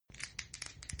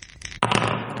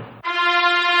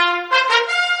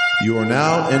You are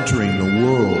now entering the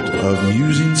world of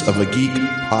Musings of a Geek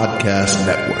podcast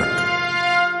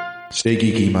network. Stay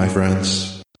geeky, my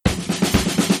friends.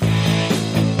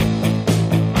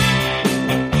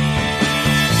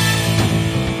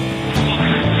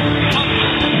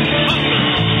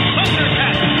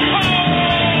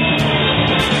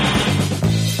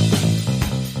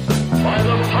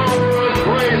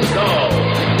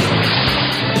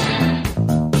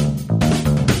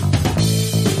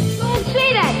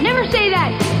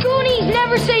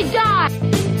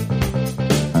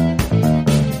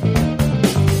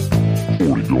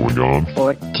 On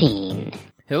 14.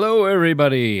 Hello,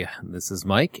 everybody. This is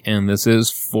Mike, and this is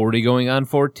 40 going on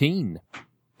 14.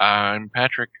 I'm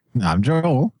Patrick. I'm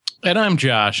Joel. And I'm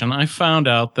Josh, and I found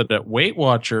out that at Weight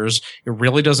Watchers, it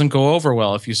really doesn't go over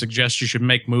well if you suggest you should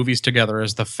make movies together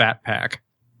as the Fat Pack.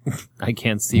 I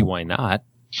can't see why not.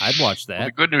 I'd watch that. Well,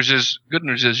 the good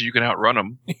news is you can outrun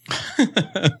them.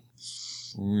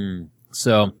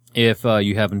 So, if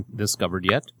you haven't discovered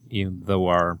yet, even though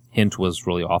our hint was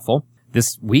really awful,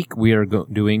 this week we are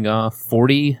doing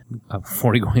 40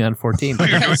 going on 14.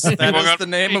 That is the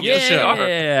name of the show.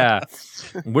 Yeah,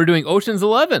 we're doing Ocean's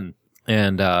 11,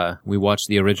 and we watched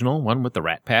the original one with the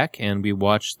Rat Pack, and we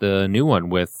watched the new one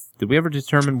with. Did we ever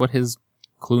determine what his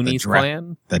Clooney's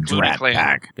clan? The Drat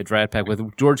Pack. The Drat Pack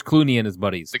with George Clooney and his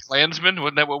buddies. The Klansmen?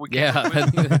 Wasn't that what we came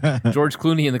Yeah, George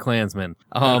Clooney and the Klansmen.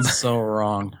 That's so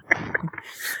wrong.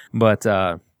 But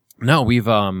no, we've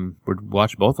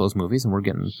watched both those movies, and we're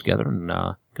getting together and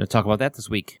going to talk about that this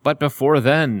week. But before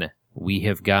then, we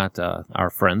have got our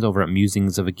friends over at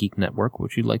Musings of a Geek Network,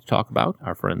 which you'd like to talk about.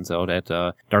 Our friends out at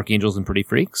Dark Angels and Pretty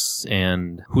Freaks,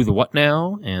 and Who the What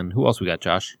Now, and who else we got,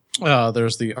 Josh?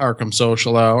 There's the Arkham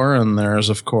Social Hour, and there's,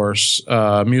 of course,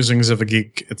 Musings of a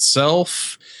Geek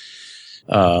itself.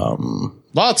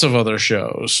 Lots of other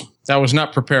shows. I was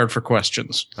not prepared for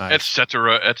questions.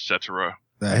 Etc., etc.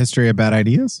 The History of Bad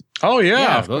Ideas? Oh,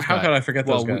 yeah. Those How guys. could I forget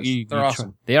those guys? They're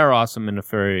awesome. They are awesome in a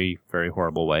very, very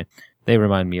horrible way. They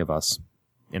remind me of us,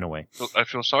 in a way. I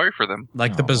feel sorry for them.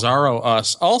 Like the Bizarro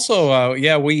Us. Also,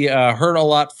 we heard a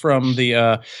lot from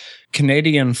the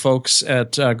Canadian folks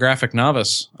at Graphic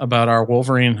Novice about our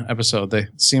Wolverine episode.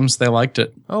 Seems they liked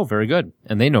it. Oh, very good.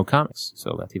 And they know comics,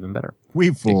 so that's even better. We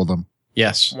fooled them.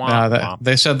 Yes. Womp womp.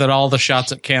 They said that all the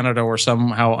shots at Canada were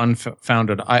somehow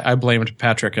unfounded. I blamed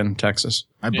Patrick in Texas.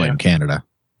 I blame Canada.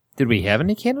 Did we have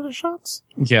any Canada shots?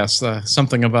 Yes,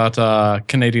 something about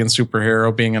Canadian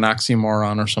superhero being an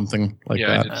oxymoron or something like Yeah,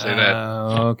 that. I did say that.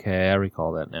 Okay, I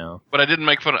recall that now. But I didn't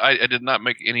make fun. I did not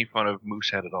make any fun of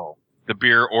Moosehead at all. The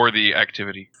beer or the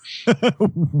activity.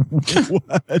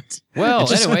 What? Well,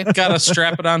 Just anyway. gotta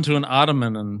strap it onto an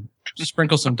ottoman and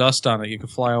sprinkle some dust on it. You can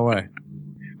fly away.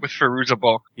 With Fairuza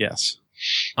Balk. Yes.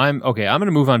 I'm going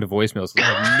to move on to voicemails because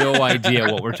I have no idea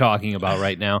what we're talking about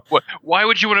right now. What? Why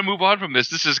would you want to move on from this?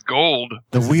 This is gold.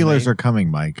 The Wheelers are coming,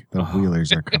 Mike. The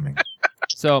Wheelers are coming.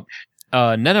 So,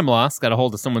 Nenemloss got a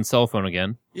hold of someone's cell phone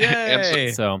again.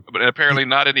 Yay! So, But apparently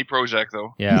not any Prozac,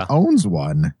 though. yeah. He owns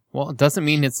one. Well, it doesn't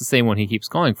mean it's the same one he keeps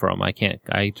calling from.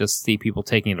 I just see people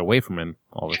taking it away from him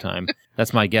all the time.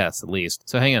 That's my guess, at least.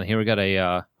 So hang on. Here we got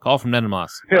a call from Nenemloss.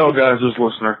 Hello, guys. This is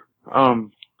listener.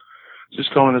 Just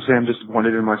calling to say I'm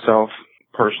disappointed in myself,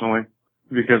 personally,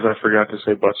 because I forgot to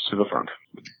say butts to the front.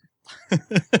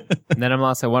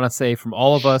 Nenemloss, I want to say from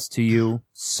all of us to you,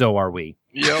 so are we.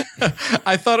 Yep.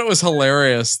 I thought it was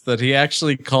hilarious that he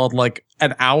actually called like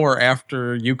an hour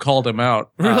after you called him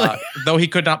out. Really? Though he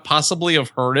could not possibly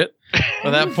have heard it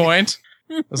at that point.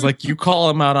 It was like, you call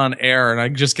him out on air, and I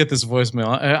just get this voicemail.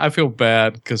 I feel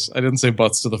bad because I didn't say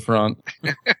butts to the front.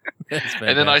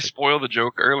 And then I spoiled the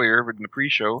joke earlier in the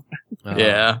pre-show.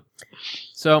 Yeah.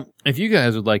 So, if you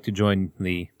guys would like to join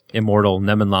the immortal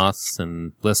Nemenloss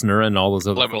and listener and all those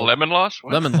other Lemon loss?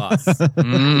 What? Lemonloss.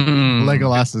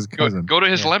 Legolas's cousin. Go to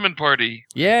his lemon party.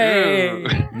 Yay! Ew.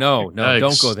 No, Yikes.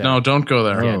 don't go there. No, don't go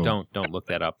there. Yeah, Oh. don't look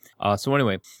that up. So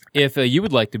anyway, if you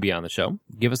would like to be on the show,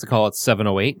 give us a call at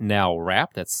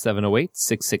 708-NOW-RAP. That's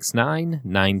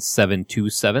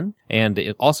 708-669-9727.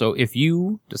 And also, if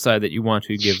you decide that you want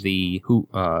to give the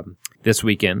this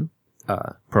weekend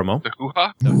promo, The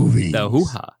hoo-ha? Movie. the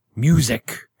hoo-ha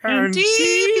music and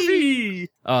TV,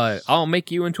 I'll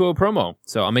make you into a promo.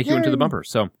 So I'll make you into the bumper.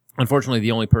 So unfortunately,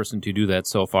 the only person to do that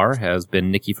so far has been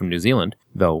Nikki from New Zealand,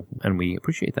 though, and we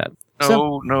appreciate that.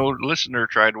 No listener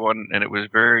tried one, and it was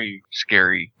very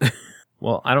scary.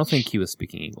 Well, I don't think he was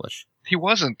speaking English. He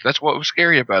wasn't. That's what was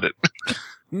scary about it.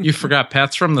 You forgot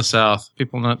Pat's from the South.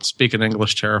 People not speaking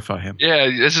English terrify him.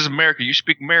 Yeah, this is America. You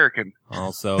speak American.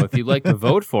 Also, if you'd like to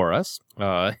vote for us,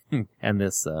 and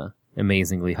this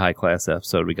amazingly high-class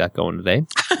episode we got going today.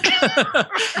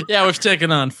 Yeah, we've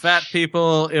taken on fat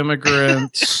people,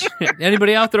 immigrants.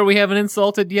 Anybody out there we haven't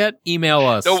insulted yet? Email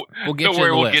us. Don't We'll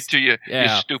worry, we'll list. get to you,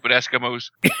 Yeah. you stupid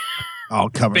Eskimos. All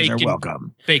comers are Bacon.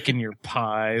 welcome. Baking your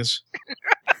pies.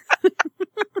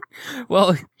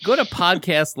 Well, go to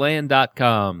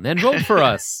podcastland.com and vote for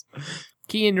us.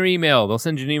 Key in your email. They'll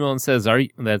send you an email and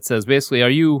that says basically, are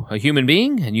you a human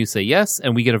being? And you say yes,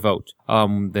 and we get a vote.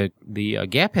 The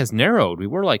gap has narrowed. We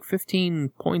were like 15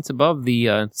 points above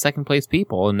the second place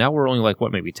people, and now we're only like,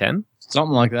 what, maybe 10?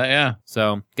 Something like that, yeah.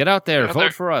 So get out there, Get out vote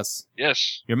there. for us.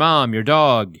 Yes. Your mom, your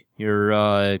dog, your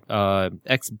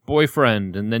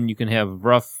ex-boyfriend, and then you can have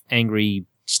rough, angry...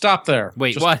 Stop there.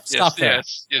 Wait, Just what? Stop there.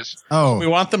 Yes. We Oh,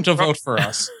 want them to vote for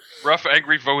us. Rough,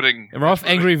 angry voting. Rough,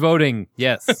 angry voting,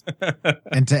 yes.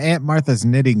 and to Aunt Martha's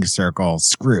knitting circle,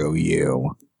 screw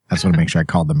you. That's what I make sure I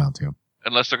called them out too.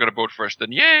 Unless they're going to vote for us,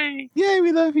 then yay! Yay,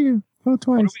 we love you. Vote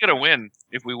What are twice. we going to win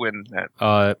if we win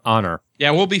that? Honor.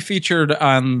 Yeah, we'll be featured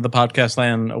on the Podcast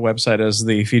Land website as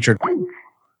the featured.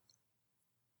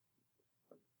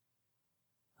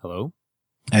 Hello?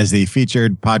 As the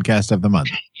featured podcast of the month.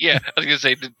 Yeah, I was going to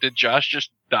say, did Josh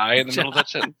just die in the middle of that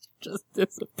sentence? Just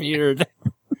disappeared.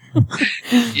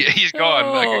 Yeah, he's gone.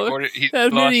 Oh, He's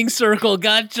That lost. knitting circle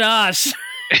got Josh.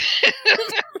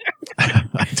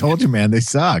 I told you, man, they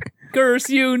suck. Curse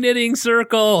you, knitting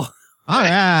circle. All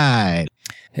right.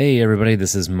 Hey, everybody,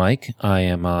 this is Mike. I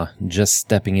am just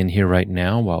stepping in here right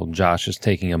now while Josh is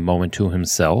taking a moment to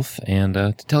himself and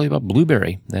to tell you about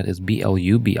Blueberry. That is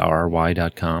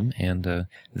BLUBRY.com, and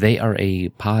they are a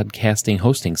podcasting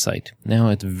hosting site. Now,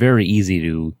 it's very easy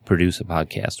to produce a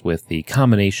podcast with the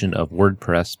combination of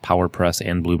WordPress, PowerPress,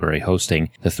 and Blueberry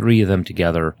hosting. The three of them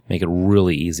together make it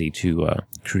really easy to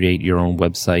create your own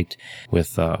website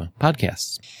with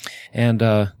podcasts. And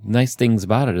nice things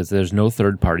about it is there's no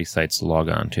third-party sites to log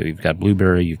on to. You've got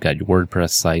Blueberry, you've got your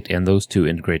WordPress site, and those two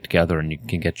integrate together, and you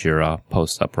can get your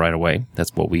posts up right away.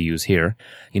 That's what we use here.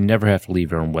 You never have to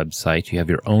leave your own website. You have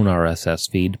your own RSS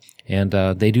feed, and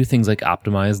they do things like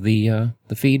optimize the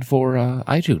feed for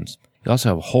iTunes. You also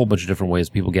have a whole bunch of different ways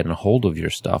people get a hold of your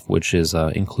stuff, which is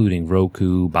including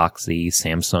Roku, Boxee,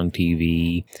 Samsung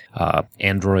TV,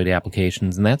 Android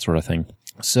applications, and that sort of thing.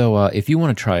 So if you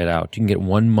want to try it out, you can get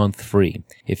 1 month free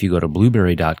if you go to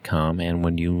blueberry.com, and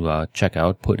when you check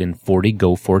out, put in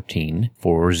 40GO14,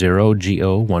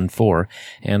 40GO14,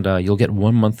 and you'll get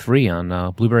 1 month free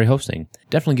on Blueberry hosting.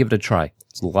 Definitely give it a try.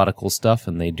 It's a lot of cool stuff,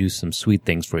 and they do some sweet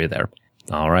things for you there.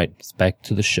 All right, it's back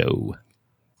to the show.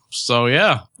 So,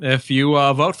 yeah, if you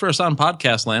vote for us on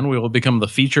Podcast Land, we will become the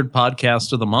featured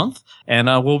podcast of the month, and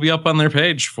we'll be up on their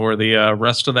page for the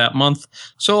rest of that month.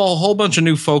 So a whole bunch of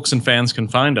new folks and fans can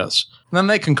find us. And then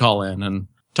they can call in and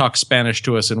talk Spanish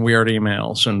to us in weird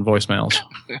emails and voicemails.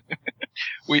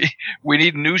 We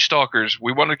need new stalkers.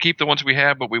 We want to keep the ones we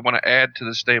have, but we want to add to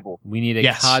the stable. We need a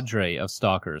Yes. cadre of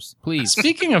stalkers. Please.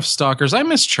 Speaking of stalkers, I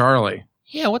miss Charlie.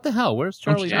 Yeah, what the hell? Where's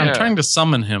Charlie? Yeah. I'm trying to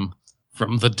summon him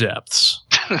from the depths.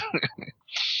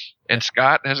 And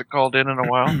Scott hasn't called in a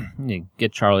while. You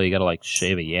get Charlie, you gotta like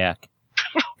shave a yak.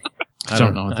 I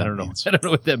don't know what that I don't know. means. I don't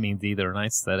know what that means either, and I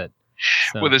said it.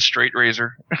 So, With a straight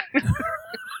razor.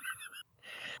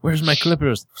 where's my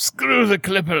clippers? Screw the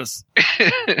clippers.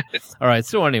 All right.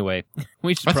 So anyway,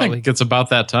 we should I probably. think it's about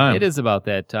that time. It is about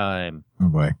that time. Oh,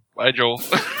 boy. Bye, Joel.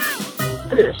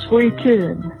 This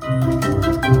weekend.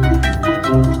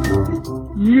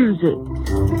 Music.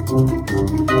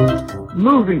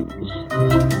 Movies.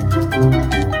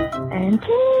 And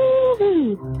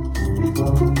TV.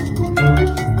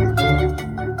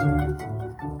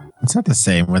 It's not the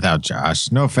same without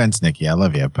Josh. No offense, Nikki. I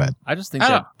love you, but I just think I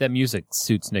that don't- that music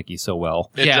suits Nikki so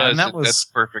well. It Yeah, does. and that was- That's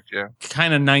perfect, yeah.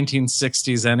 Kind of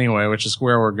 1960s anyway, which is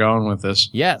where we're going with this.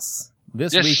 Yes.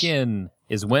 This Yes. weekend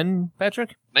is when,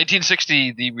 Patrick?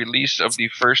 1960, the release of the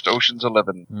first Ocean's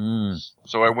 11.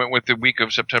 So I went with the week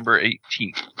of September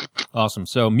 18th. Awesome.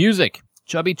 So music,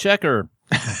 Chubby Checker.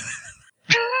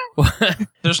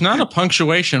 There's not a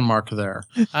punctuation mark there.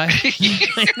 I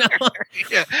know.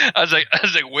 Yeah, I was like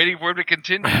waiting for him to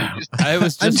continue. I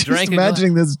was I'm just just drinking.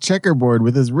 imagining this checkerboard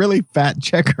with this really fat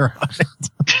checker on it.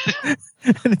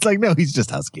 And it's like, no, he's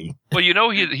just husky. Well, you know,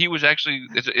 he was actually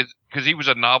because he was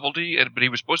a novelty, but he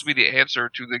was supposed to be the answer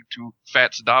to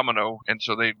Fats Domino, and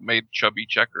so they made Chubby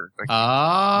Checker. Like,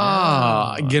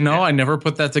 I never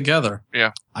put that together.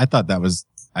 I thought that was,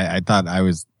 I thought I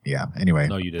was, yeah. Anyway,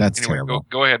 No, you didn't. that's anyway, terrible.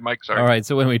 go ahead, Mike. Sorry. All right.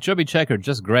 So anyway, Chubby Checker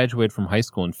just graduated from high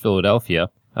school in Philadelphia.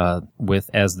 With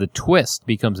As the Twist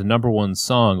becomes a #1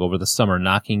 song over the summer,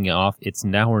 knocking off It's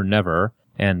Now or Never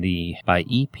and by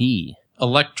EP.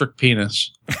 Electric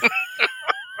Penis.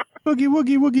 Woogie,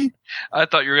 woogie, woogie. I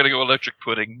thought you were going to go Electric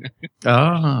Pudding.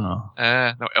 Oh.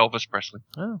 No, Elvis Presley.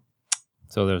 Oh.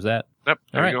 So there's that. Yep,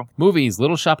 there All you right. go. Movies.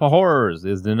 Little Shop of Horrors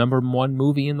is the #1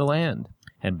 movie in the land.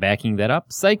 And backing that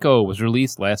up, Psycho was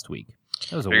released last week.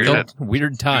 That was a Figured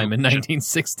weird time in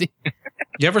 1960.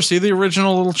 You ever see the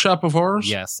original Little Shop of Horrors?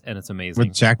 Yes, and it's amazing.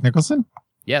 With Jack Nicholson?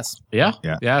 Yes. Yeah.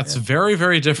 Yeah. Yeah, it's very,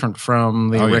 very different from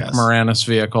the Oh, Rick yes. Moranis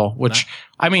vehicle, which,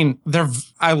 I mean,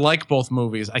 I like both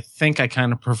movies. I think I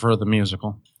kind of prefer the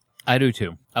musical. I do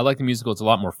too. I like the musical. It's a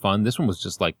lot more fun. This one was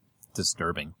just like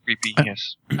disturbing. Creepy,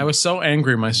 yes. I was so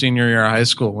angry my senior year of high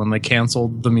school when they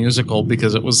canceled the musical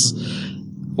because it was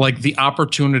like the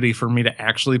opportunity for me to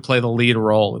actually play the lead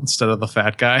role instead of the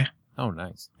fat guy. Oh,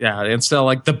 nice. Yeah, instead of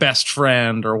like the best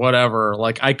friend or whatever,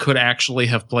 like I could actually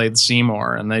have played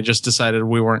Seymour, and they just decided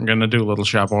we weren't going to do Little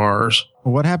Shop of Horrors.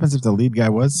 Well, what happens if the lead guy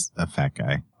was a fat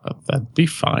guy? That'd be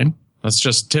fine. That's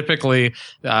just typically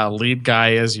lead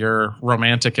guy is your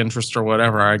romantic interest or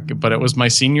whatever. But it was my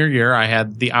senior year. I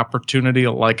had the opportunity,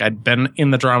 like I'd been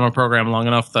in the drama program long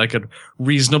enough that I could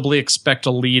reasonably expect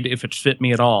a lead if it fit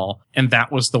me at all. And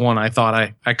that was the one I thought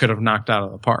I could have knocked out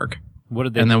of the park. What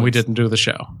did they? And do then we ins- didn't do the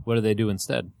show. What did they do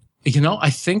instead? You know, I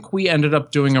think we ended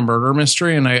up doing a murder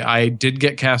mystery, and I did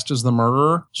get cast as the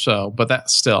murderer. So, but that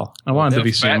still, I wanted to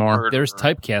be Fat Seymour. murderer. There's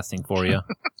typecasting for you.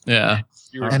 Yeah.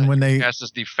 You were And when they cast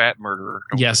as the fat murderer.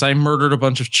 Yes, I murdered a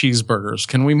bunch of cheeseburgers.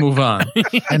 Can we move on?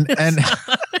 and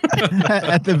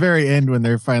at the very end when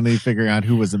they're finally figuring out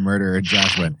who was the murderer,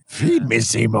 Josh went, "Feed me,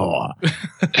 Seymour,"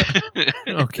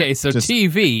 Okay, so Just-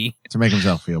 TV. to make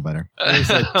himself feel better. There's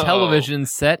a television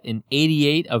set in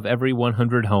 88 of every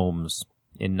 100 homes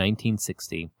in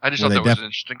 1960. I just Were thought they that was def- an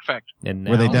interesting fact. And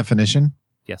now, Were they definition?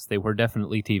 Yes, they were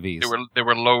definitely TVs. They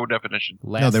were low definition.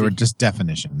 Lassie, No, they were just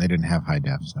definition. They didn't have high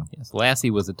def. So Yes,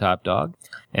 Lassie was the top dog.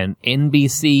 And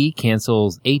NBC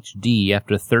cancels HD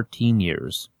after 13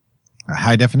 years.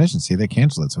 high definition. See, they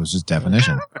canceled it, so it's just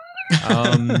definition.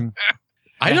 Um,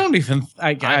 I don't even.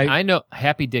 I know.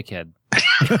 Happy Dickhead.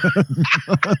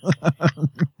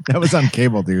 That was on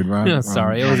cable, dude. Wrong.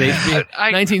 Sorry, it was HBO.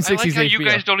 I 1960s like how you HBO.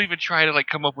 guys don't even try to like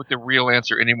come up with the real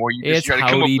answer anymore. You just It's try to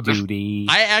come up Howdy with the Doody.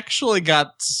 I actually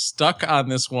got stuck on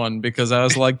this one because I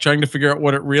was like trying to figure out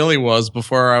what it really was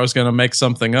before I was going to make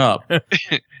something up.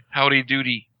 Howdy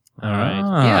Doody. All right.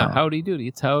 Ah. Yeah, Howdy Doody.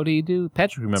 It's Howdy Doo.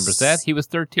 Patrick remembers that. He was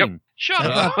 13. Shut I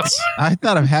up. thought, I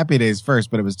thought of Happy Days first,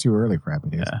 but it was too early for Happy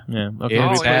Days. Yeah. Okay.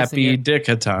 It's replacing happy it. dick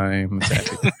time. It's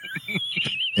happy.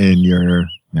 In your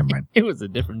never mind. It was a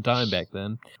different time back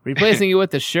then. Replacing it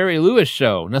with the Sherry Lewis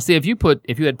show. Now, see, if you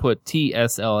had put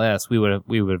TSLS, we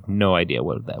would have no idea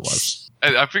what that was.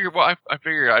 I figure. Well, I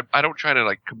figure I don't try to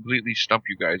like completely stump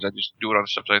you guys. I just do it on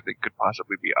stuff that I think could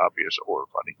possibly be obvious or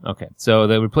funny. Okay, so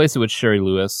they replaced it with Sherry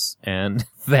Lewis and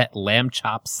that lamb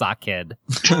chop sockhead.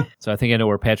 So I think I know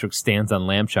where Patrick stands on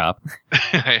lamb chop.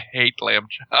 I hate lamb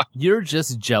chop. You're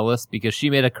just jealous because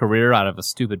she made a career out of a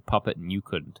stupid puppet and you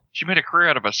couldn't. She made a career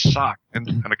out of a sock and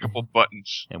a couple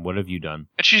buttons. And what have you done?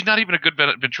 And she's not even a good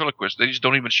ventriloquist. They just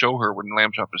don't even show her when lamb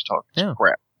chop is talking. It's Yeah.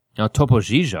 crap. Now, Topo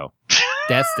Gigio.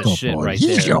 That's the shit right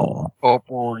there. Oh,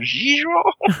 poor Gigio.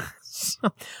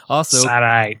 Also,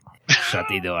 Sarai. shut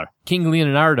the door. King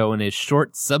Leonardo and his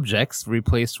short subjects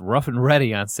replaced Rough and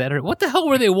Ready on Saturday. What the hell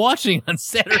were they watching on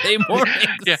Saturday mornings?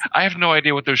 Yeah, I have no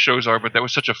idea what those shows are, but that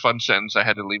was such a fun sentence. I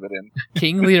had to leave it in.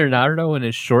 King Leonardo and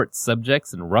his short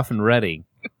subjects and Rough and Ready.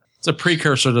 It's a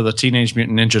precursor to the Teenage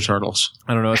Mutant Ninja Turtles.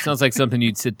 I don't know. It sounds like something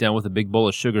you'd sit down with a big bowl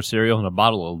of sugar cereal and a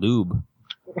bottle of lube.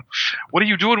 What are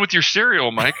you doing with your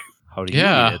cereal, Mike? How do you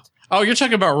Yeah. eat it? Oh, you're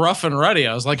talking about Rough and Ready.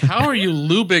 I was like, how are you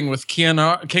lubing with King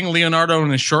Leonardo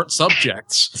and his short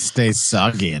subjects? Stay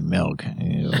soggy in milk.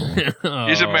 Ew. He's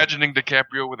Oh. imagining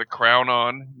DiCaprio with a crown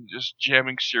on, just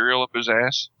jamming cereal up his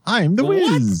ass. I'm the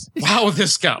Wiz. Wow,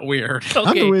 this got weird. I'm the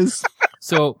Okay, Wiz.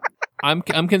 so I'm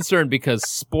concerned because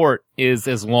sport is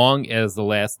as long as the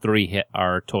last three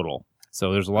are total.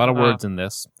 So there's a lot of words in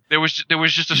this. There was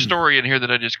just a story in here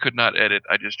that I just could not edit.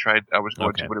 I just tried. I was going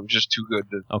Okay. to, but it was just too good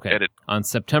to Okay. edit. On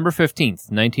September 15th,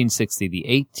 1960, the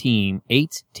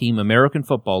eight-team American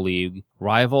Football League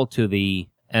rival to the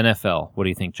NFL. What do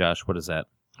you think, Josh? What is that?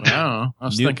 I don't know. I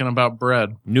was New- thinking about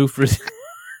bread. New Frisbee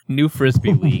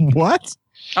League. What?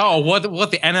 Oh, what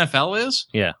the NFL is?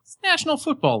 Yeah. It's National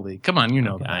Football League. Come on, you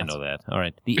know Okay, that. I know that. All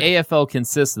right. The AFL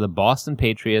consists of the Boston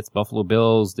Patriots, Buffalo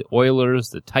Bills, the Oilers,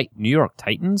 the New York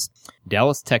Titans,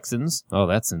 Dallas Texans. Oh,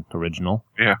 that's original.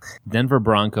 Yeah. Denver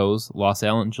Broncos, Los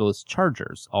Angeles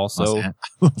Chargers. Also,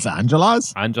 Los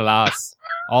Angeles? Angelas.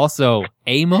 Also,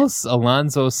 Amos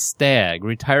Alonzo Stagg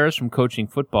retires from coaching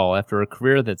football after a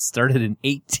career that started in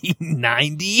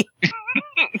 1890.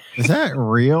 Is that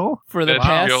real? For the That's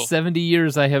past real. 70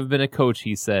 years, I have been a coach,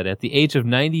 he said. At the age of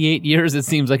 98 years, it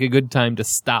seems like a good time to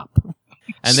stop.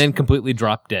 And then completely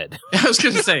drop dead. I was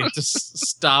going to say, just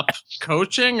stop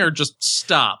coaching or just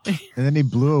stop. And then he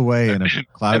blew away in a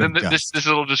cloud And of then dust. this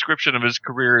little description of his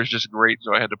career is just great,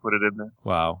 so I had to put it in there.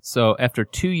 Wow. So after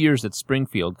 2 years at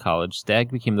Springfield College,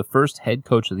 Stagg became the first head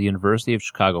coach of the University of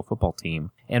Chicago football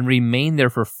team and remained there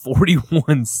for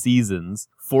 41 seasons.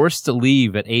 Forced to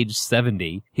leave at age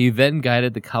 70, he then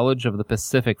guided the College of the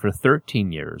Pacific for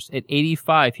 13 years. At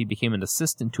 85, he became an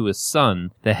assistant to his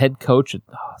son, the head coach at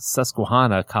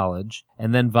Susquehanna College,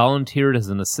 and then volunteered as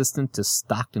an assistant to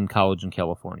Stockton College in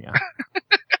California.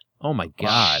 Oh my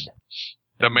God.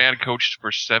 The man coached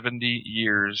for 70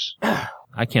 years.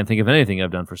 I can't think of anything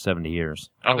I've done for 70 years.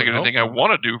 I don't think of anything I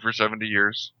want to do for 70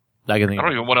 years. I can think I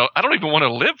don't even want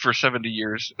to live for 70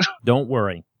 years. Don't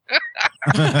worry.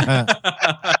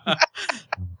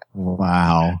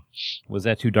 Wow. Was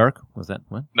that too dark? Was that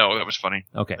what? No, that was funny.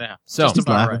 Okay. Yeah, So just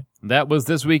about right. that was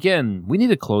this weekend. We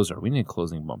need a closer. We need a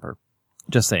closing bumper.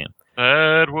 Just saying.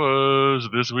 That was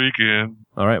this weekend.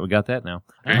 All right, we got that now.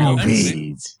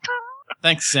 Movies.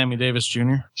 Thanks, Sammy Davis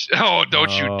Jr. Oh,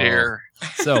 don't you Oh. dare.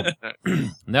 So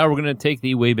now we're going to take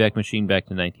the Wayback Machine back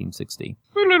to 1960.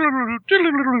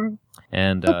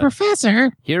 And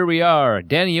Professor. here we are.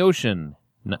 Danny Ocean.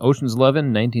 Ocean's 11,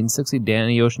 1960.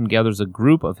 Danny Ocean gathers a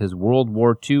group of his World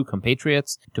War II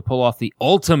compatriots to pull off the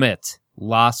ultimate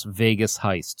Las Vegas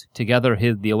heist. Together,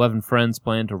 the 11 friends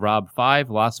plan to rob 5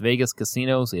 Las Vegas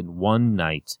casinos in one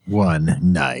night. One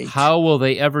night. How will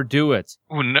they ever do it?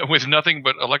 With nothing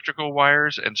but electrical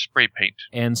wires and spray paint.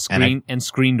 And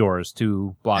screen doors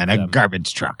to block And them. a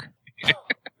garbage truck.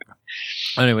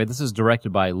 Anyway, this is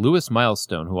directed by Louis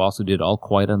Milestone, who also did All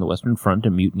Quiet on the Western Front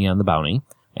and Mutiny on the Bounty.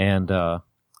 And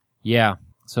yeah,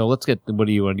 so let's get. What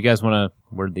do you guys want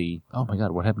to? Oh my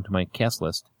God, what happened to my cast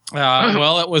list?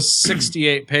 Well, it was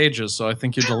 68 pages, so I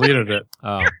think you deleted it.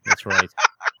 Oh, that's right.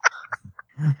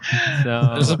 So,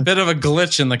 There's a bit of a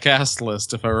glitch in the cast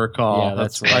list, if I recall. yeah,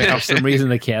 that's right. For some reason,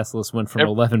 the cast list went from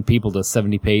 11 people to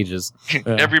 70 pages.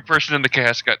 Every person in the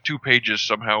cast got 2 pages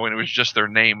somehow, and it was just their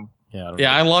name. Yeah,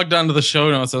 Yeah, I logged onto the show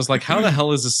notes. I was like, how the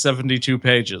hell is this 72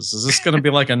 pages? Is this going to be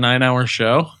like a 9-hour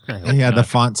show? He had the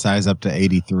font size up to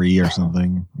 83 or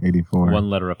something. 84. One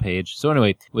letter a page. So anyway,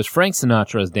 it was Frank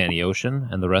Sinatra as Danny Ocean,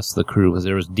 and the rest of the crew was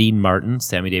Dean Martin,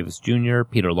 Sammy Davis Jr.,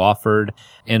 Peter Lawford,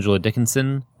 Angela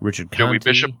Dickinson, Richard Joey Conte,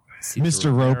 Bishop. Cesar Mr.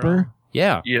 Romero. Roper.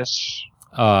 Yeah. Yes.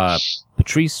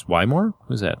 Patrice Wymore?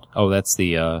 Who's that? Oh, that's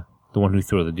the one who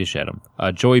threw the dish at him.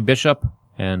 Joey Bishop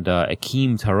and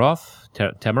Akeem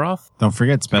Tamaroff Don't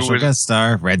forget special Who is it? guest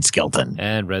star Red Skelton.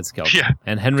 and Red Skelton. Yeah.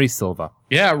 And Henry Silva.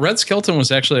 Yeah, Red Skelton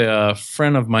was actually a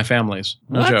friend of my family's.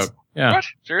 No What? joke. Yeah. What?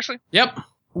 Seriously? Yep.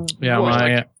 Yeah, What was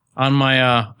my like- on my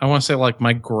I want to say like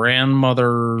my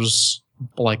grandmother's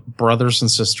like brothers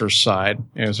and sisters side.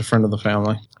 He was a friend of the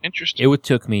family. Interesting. It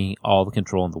took me all the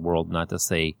control in the world not to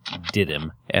say did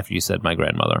him after you said my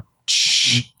grandmother.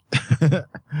 But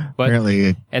Apparently,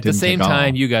 it at the didn't same take all.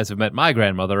 time, you guys have met my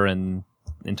grandmother, and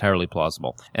entirely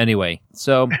plausible. Anyway,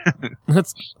 so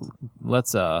let's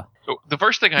So the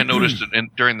first thing I noticed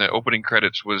during the opening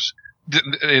credits was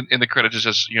in the credits it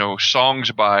says,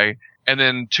 songs by, and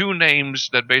then 2 names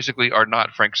that basically are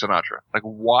not Frank Sinatra. Like,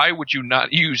 why would you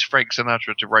not use Frank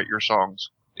Sinatra to write your songs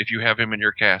if you have him in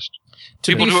your cast?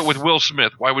 People do it with Will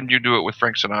Smith. Why wouldn't you do it with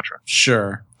Frank Sinatra?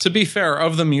 Sure. To be fair,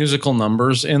 of the musical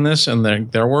numbers in this, and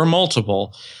there were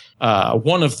multiple,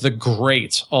 one of the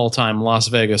great all-time Las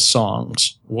Vegas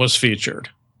songs was featured.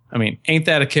 I mean, Ain't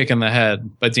That a Kick in the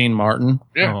Head by Dean Martin?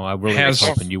 Yeah. Oh, I really Has- was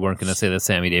hoping you weren't going to say the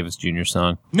Sammy Davis Jr.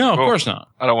 song. No, of Oh. course not.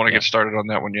 I don't want to get started on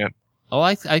that one yet. Oh,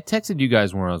 I texted you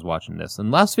guys when I was watching this, and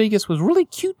Las Vegas was really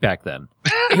cute back then.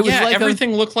 It was Yeah, like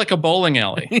everything looked like a bowling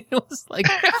alley. it was like,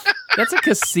 that's a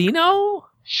casino?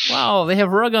 Wow, they have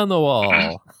rug on the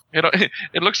wall.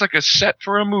 It looks like a set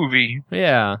for a movie.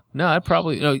 Yeah. No, I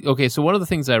probably... No, okay, so one of the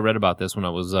things I read about this when I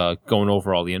was going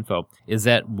over all the info is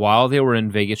that while they were in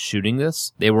Vegas shooting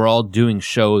this, they were all doing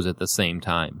shows at the same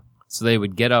time. So they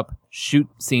would get up, shoot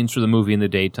scenes for the movie in the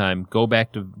daytime, go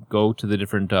to the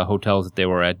different hotels that they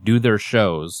were at, do their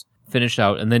shows, finish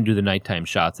out, and then do the nighttime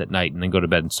shots at night, and then go to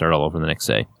bed and start all over the next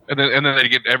day. And then they'd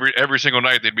get every single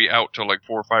night they'd be out till like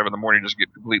 4 or 5 in the morning, just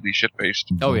get completely shit faced.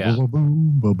 Oh, yeah.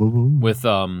 With With,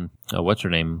 what's her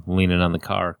name, leaning on the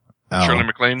car? Shirley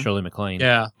MacLaine. Shirley MacLaine.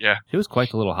 Yeah. She was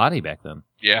quite the little hottie back then.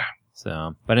 Yeah.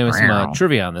 So, but anyway, some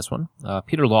trivia on this one.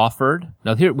 Peter Lawford.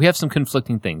 Now here we have some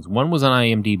conflicting things. One was on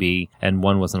IMDb and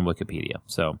one was on Wikipedia.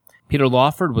 So Peter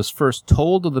Lawford was first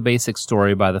told of the basic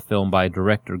story by the film by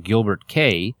director Gilbert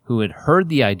Kay, who had heard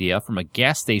the idea from a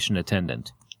gas station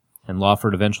attendant. And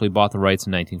Lawford eventually bought the rights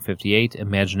in 1958,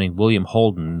 imagining William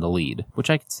Holden in the lead, which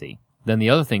I could see. Then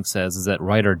the other thing says is that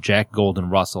writer Jack Golden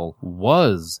Russell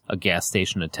was a gas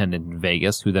station attendant in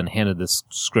Vegas who then handed this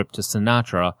script to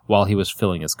Sinatra while he was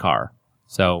filling his car.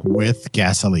 So With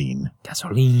gasoline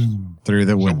through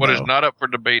the So window. what is not up for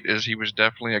debate is he was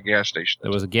definitely a gas station.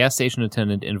 there was a gas station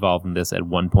attendant involved in this at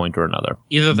one point or another.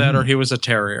 Either that or he was a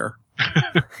terrier.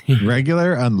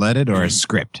 Regular, unleaded, or a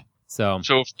script? So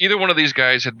So if either one of these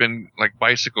guys had been like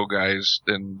bicycle guys,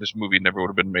 then this movie never would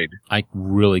have been made. I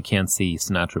really can't see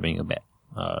Sinatra being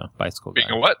a bicycle guy.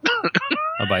 Being a what?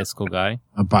 A bicycle guy?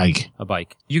 A bike. A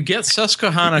bike. You get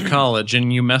Susquehanna College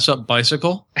and you mess up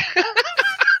bicycle.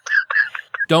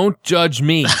 Don't judge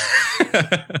me.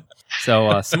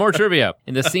 So, some more trivia.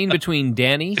 In the scene between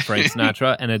Danny, Frank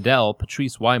Sinatra, and Adele,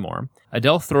 Patrice Wymore,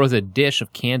 Adele throws a dish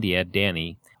of candy at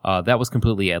Danny. That was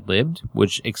completely ad-libbed,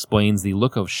 which explains the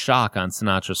look of shock on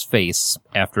Sinatra's face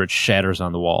after it shatters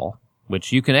on the wall,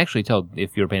 which you can actually tell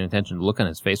if you're paying attention. The look on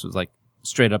his face was like,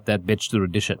 straight up, that bitch threw a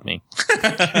dish at me.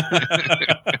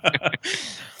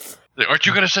 Aren't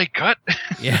you going to say cut?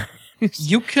 Yeah.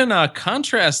 You can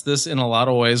contrast this in a lot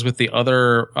of ways with the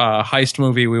other heist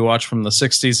movie we watched from the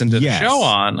 60s and did Yes. a show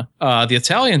on, The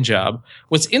Italian Job.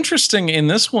 What's interesting in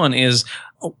this one is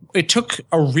it took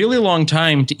a really long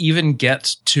time to even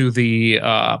get to the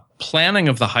planning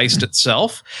of the heist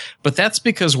itself. But that's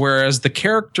because whereas the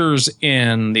characters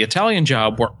in The Italian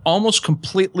Job were almost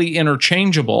completely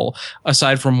interchangeable,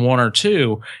 aside from one or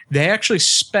two, they actually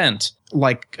spent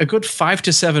like a good 5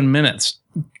 to 7 minutes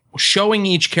showing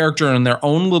each character in their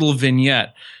own little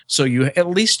vignette, so you at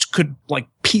least could like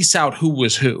piece out who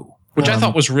was who, which I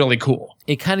thought was really cool.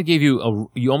 It kind of gave you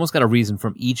you almost got a reason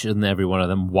from each and every one of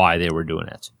them why they were doing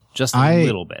it. Just a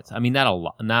little bit. I mean, not a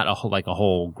lot, not a whole, like a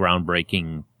whole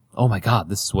groundbreaking, oh my God,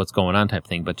 this is what's going on type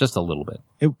thing, but just a little bit.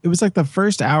 It was like the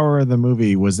first hour of the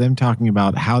movie was them talking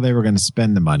about how they were going to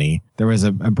spend the money. There was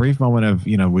a brief moment of,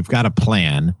 we've got a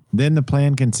plan. Then the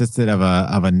plan consisted of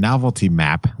a novelty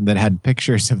map that had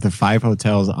pictures of the 5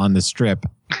 hotels on the strip.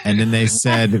 And then they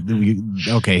said,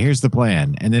 okay, here's the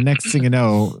plan. And the next thing you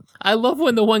know, I love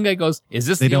when the one guy goes, is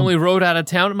this They the don't- only road out of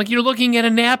town? I'm like, you're looking at a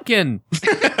napkin.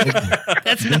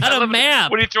 That's not a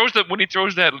map. When he throws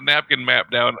that napkin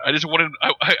map down, I just wanted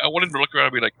I wanted to look around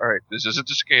and be like, all right, this isn't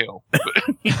to scale.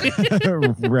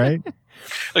 right?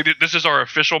 Like this is our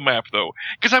official map, though,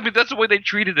 because I mean that's the way they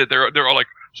treated it. They're all like,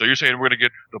 so you're saying we're gonna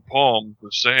get the palm,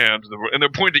 the sand, and they're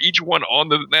pointing to each one on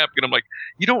the napkin. I'm like,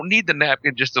 you don't need the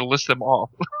napkin just to list them off.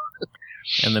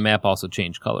 And the map also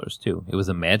changed colors, too. It was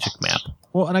a magic map.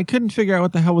 Well, and I couldn't figure out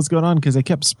what the hell was going on because they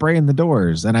kept spraying the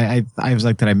doors. And I was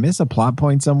like, did I miss a plot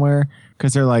point somewhere?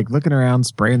 Because they're like looking around,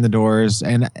 spraying the doors.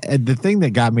 And the thing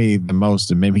that got me the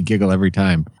most and made me giggle every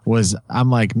time was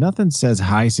I'm like, nothing says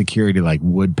high security like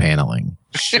wood paneling.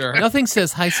 Sure. Nothing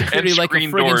says high security And like a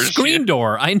screen friggin' doors. screen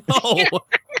door. I know.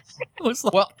 It was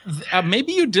like, Well,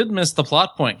 maybe you did miss the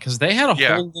plot point because they had a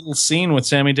Yeah. whole little scene with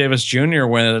Sammy Davis Jr.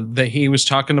 where he was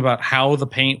talking about how the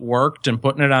paint worked and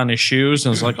putting it on his shoes,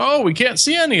 and it's like, oh, we can't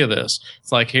see any of this.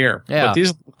 It's like here, Yeah. put these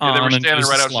Yeah, they on were and standing use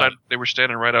right the outside. slide. They were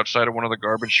standing right outside of one of the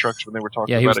garbage trucks when they were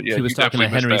talking yeah, he about was, it. Yeah, he was you talking to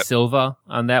definitely missed Henry that. Silva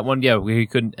on that one. Yeah, he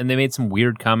couldn't, and they made some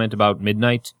weird comment about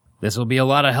midnight. This will be a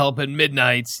lot of help at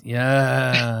midnight.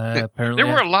 Yeah, apparently.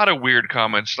 There were a lot of weird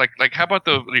comments, like how about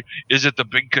is it the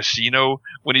big casino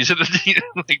when he's at the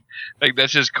like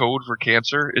that's his code for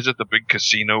cancer? Is it the big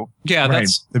casino? Yeah, Right,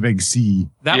 the big C.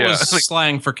 that Yeah, was like-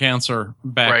 slang for cancer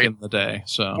back Right. in the day.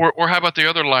 So Or how about the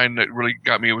other line that really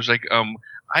got me? It was like,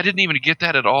 I didn't even get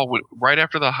that at all. Right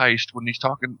after the heist, when he's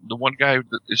talking, the one guy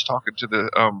that is talking to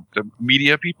the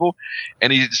media people,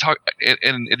 and he's talking,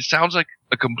 and it sounds like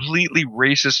a completely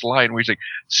racist line where he's like,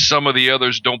 "Some of the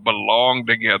others don't belong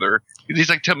together." And he's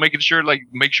like make sure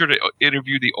to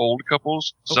interview the old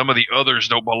couples. Some of the others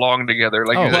don't belong together.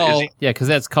 Like, Oh, is well, he- Yeah, because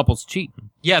that's couples cheating.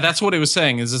 yeah, that's what he was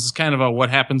saying. Is this is kind of a what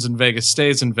happens in Vegas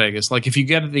stays in Vegas. Like if you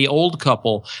get the old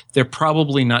couple, they're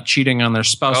probably not cheating on their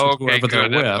spouse with okay, whoever they're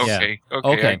good. with. Okay.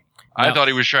 Okay. I Now- thought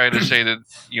he was trying to say that,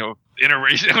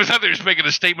 interracial. I thought he was making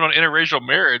a statement on interracial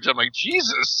marriage. I'm like,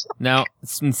 Jesus. Now,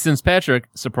 since Patrick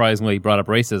surprisingly brought up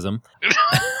racism,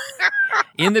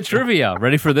 in the trivia,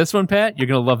 ready for this one, Pat? You're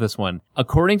going to love this one.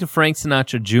 According to Frank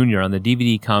Sinatra Jr. on the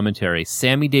DVD commentary,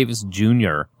 Sammy Davis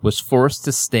Jr. was forced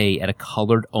to stay at a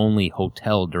colored-only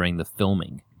hotel during the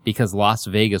filming because Las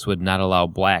Vegas would not allow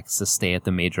blacks to stay at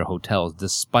the major hotels,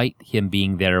 despite him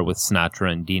being there with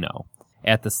Sinatra and Dino.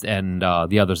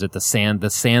 The others at the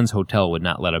Sands Hotel would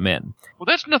not let him in. Well,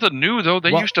 that's nothing new, though.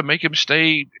 They Well- used to make him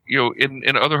stay,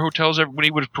 in other hotels when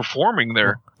he was performing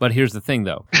there. But here's the thing,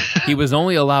 though. He was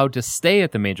only allowed to stay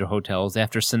at the major hotels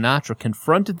after Sinatra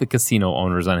confronted the casino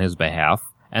owners on his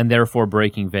behalf, and therefore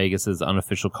breaking Vegas's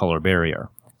unofficial color barrier.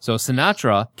 So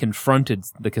Sinatra confronted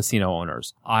the casino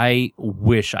owners. I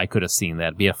wish I could have seen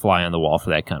that, be a fly on the wall for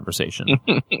that conversation.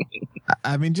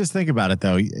 I mean, just think about it,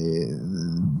 though.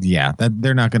 Yeah, that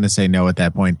they're not going to say no at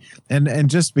that point. And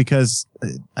just because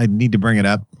I need to bring it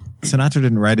up, Sinatra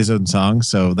didn't write his own songs,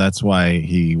 so that's why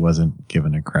he wasn't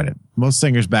given a credit. Most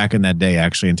singers back in that day,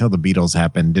 actually, until the Beatles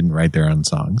happened, didn't write their own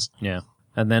songs. Yeah.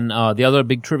 And then the other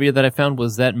big trivia that I found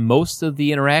was that most of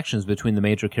the interactions between the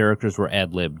major characters were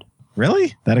ad-libbed.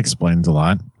 Really? That explains a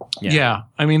lot. Yeah.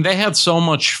 I mean, they had so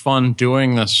much fun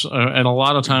doing this. And a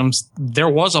lot of times there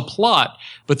was a plot,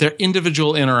 but their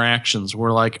individual interactions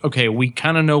were like, okay, we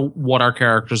kind of know what our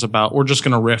character's about. We're just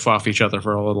going to riff off each other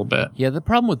for a little bit. Yeah, the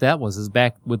problem with that is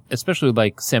back with, especially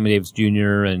like Sammy Davis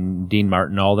Jr. and Dean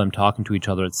Martin, all them talking to each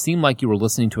other, it seemed like you were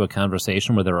listening to a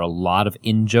conversation where there were a lot of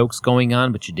in-jokes going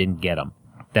on, but you didn't get them.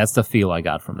 That's the feel I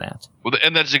got from that. Well,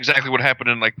 and that's exactly what happened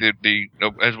in like the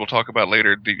as we'll talk about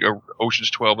later, the Ocean's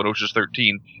 12 and Ocean's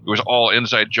 13. It was all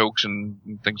inside jokes and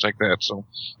things like that. So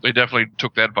they definitely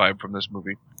took that vibe from this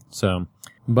movie. So,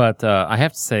 but I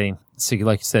have to say,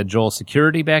 like you said, Joel,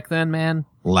 security back then, man,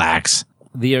 Lax.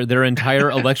 Their entire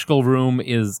electrical room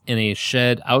is in a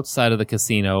shed outside of the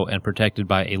casino and protected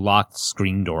by a locked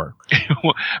screen door.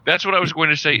 Well, that's what I was going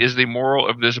to say is the moral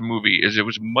of this movie is it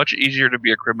was much easier to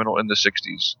be a criminal in the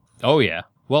 60s. Oh, yeah.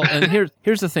 Well, and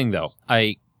here's the thing, though.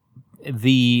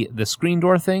 The screen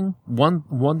door thing,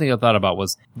 one thing I thought about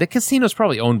was the casino's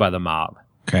probably owned by the mob.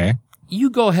 Okay. You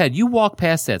go ahead. You walk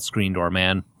past that screen door,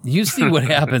 man. You see what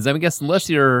happens. I guess unless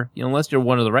you're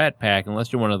one of the Rat Pack,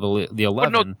 unless you're one of the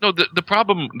 11. Well, no. The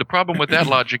problem with that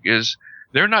logic is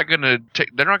they're not gonna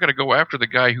go after the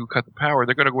guy who cut the power.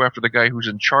 They're gonna go after the guy who's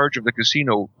in charge of the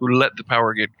casino who let the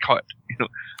power get cut.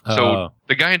 So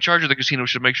the guy in charge of the casino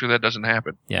should make sure that doesn't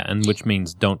happen. Yeah, and which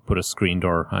means don't put a screen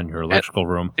door on your electrical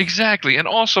room. Exactly, and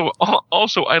also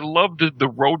I loved the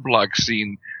roadblock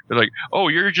scene. They're like, "Oh,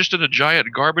 you're just in a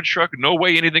giant garbage truck? No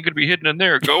way anything could be hidden in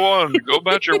there. Go on, go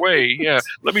about your way. Yeah,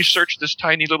 let me search this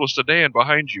tiny little sedan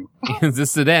behind you." It's a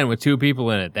sedan with two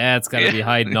people in it. That's got to be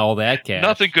hiding all that cash.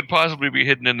 Nothing could possibly be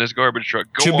hidden in this garbage truck.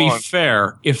 To be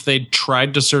fair, if they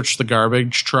tried to search the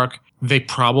garbage truck, they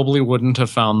probably wouldn't have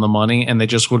found the money, and they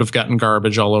just would have gotten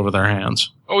garbage all over their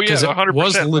hands. Oh yeah, 100%. It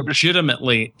was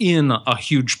legitimately in a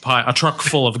huge pile, a truck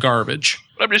full of garbage.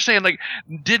 I'm just saying, like,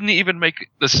 didn't even make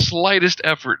the slightest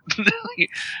effort.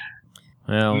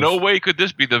 Well, no way could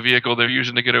this be the vehicle they're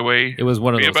using to get away. It was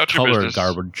one of those colored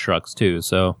garbage trucks too.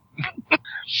 So,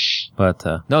 but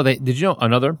no, did you know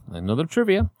another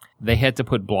trivia? They had to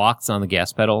put blocks on the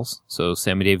gas pedals so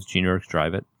Sammy Davis Jr. could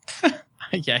drive it.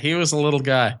 Yeah, he was a little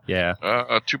guy. Yeah.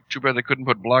 Too bad they couldn't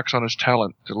put blocks on his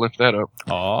talent to lift that up.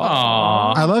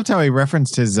 Aww. I loved how he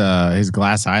referenced his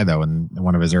glass eye though in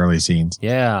one of his early scenes.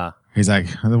 Yeah. He's like,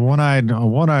 the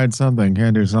one-eyed something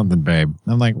can't do something, babe.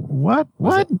 I'm like, what?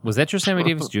 What? Was that your Sammy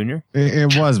Davis Jr.?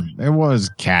 It was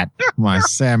Cat, my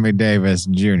Sammy Davis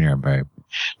Jr., babe.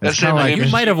 That's Sammy like, Davis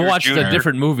you might have Jr. watched a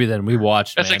different movie than we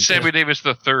watched. That's like Sammy Davis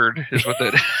the Third, is what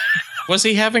that. Was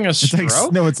he having a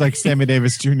stroke? No, it's like Sammy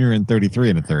Davis Jr. and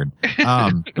 33 and a third.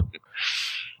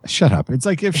 Shut up. It's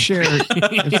like if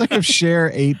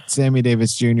Cher ate Sammy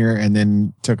Davis Jr. and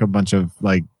then took a bunch of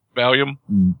like Valium.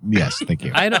 Yes, thank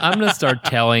you. I'm going to start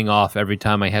tallying off every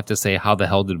time I have to say, how the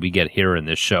hell did we get here in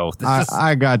this show?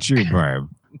 I got you, babe.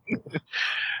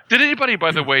 Did anybody,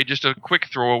 by the way, just a quick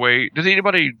throwaway, did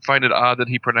anybody find it odd that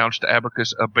he pronounced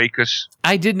abacus abacus?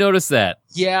 I did notice that.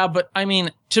 Yeah, but I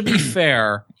mean, to be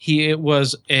fair, he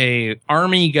was a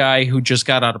army guy who just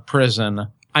got out of prison.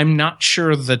 I'm not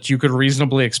sure that you could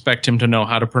reasonably expect him to know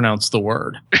how to pronounce the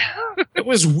word. It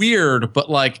was weird, but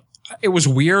like, it was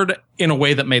weird in a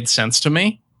way that made sense to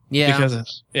me. Yeah.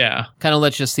 Because, yeah. Kind of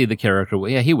lets you see the character.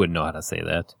 Yeah, he wouldn't know how to say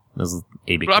that. This is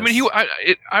abacus. But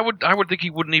I mean, I would think he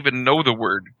wouldn't even know the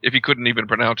word if he couldn't even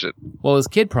pronounce it. Well, his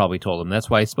kid probably told him. That's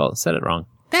why he said it wrong.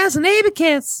 That's an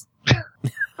abacus.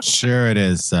 Sure it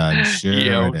is, son. Sure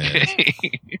Yeah, it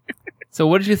is. So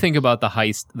what did you think about the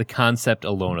heist, the concept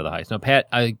alone of the heist? Now, Pat,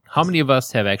 how many of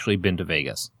us have actually been to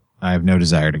Vegas? I have no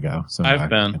desire to go. So I've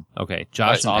been. Okay,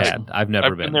 Josh and awesome. Pat. I've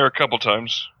never been there a couple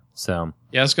times. So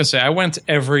yeah, I was gonna say I went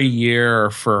every year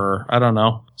for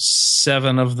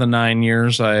 7 of the 9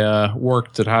 years I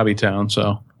worked at Hobbytown.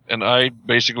 So, and I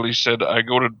basically said I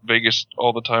go to Vegas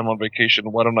all the time on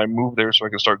vacation. Why don't I move there so I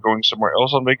can start going somewhere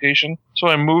else on vacation? So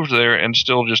I moved there and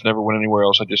still just never went anywhere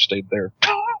else. I just stayed there.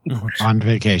 On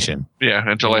vacation. Yeah,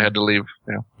 until I had to leave.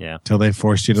 Yeah. Till they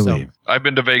forced you to leave. I've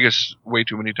been to Vegas way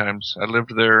too many times. I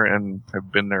lived there and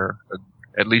have been there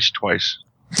at least twice.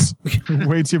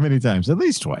 Way too many times. At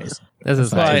least twice. That's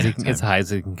as That's high as, fine. it can, as high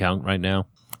as it can count right now.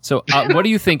 So, what do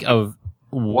you think of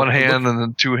One hand and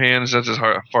then two hands. That's as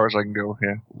far as I can go.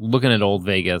 Yeah. looking at old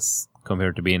Vegas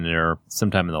compared to being there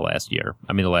sometime in the last year?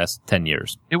 I mean, the last 10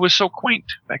 years. It was so quaint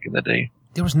back in the day.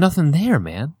 There was nothing there,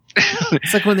 man.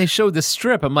 It's like when they showed the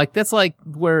strip. I'm like, that's like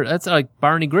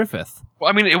Barney Griffith. Well,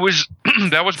 I mean, it was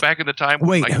that was back in the time. When,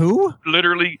 Wait, like, who?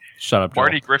 Literally, Shut up, Joel.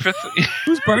 Barney Griffith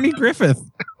Who's Barney Griffith?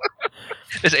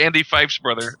 is Andy Fife's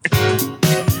brother.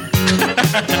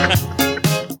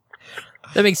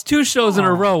 That makes 2 shows in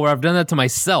a row where I've done that to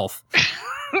myself.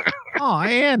 Oh,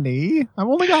 Andy. I've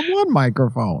only got one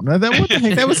microphone. What the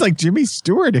heck? That was like Jimmy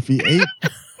Stewart if he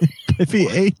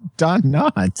ate Don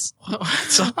Knotts.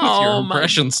 What's up with Oh, your my-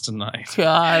 impressions tonight?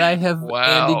 God, I have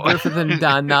Wow. Andy Griffith and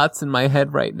Don Knotts in my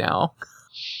head right now.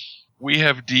 We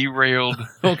have derailed.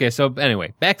 Okay, so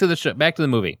anyway, back to the show, back to the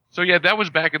movie. So yeah, that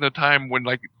was back in the time when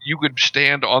like you could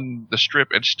stand on the strip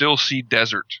and still see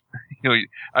desert. You know,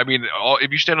 I mean,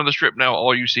 if you stand on the strip now,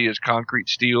 all you see is concrete,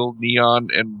 steel, neon,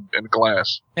 and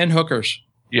glass. And hookers.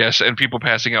 Yes, and people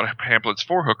passing out pamphlets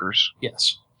for hookers.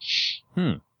 Yes.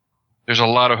 There's a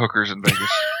lot of hookers in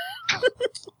Vegas.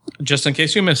 Just in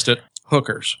case you missed it,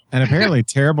 hookers. And apparently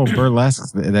terrible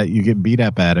burlesques that you get beat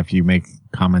up at if you make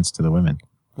comments to the women.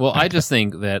 Well, I just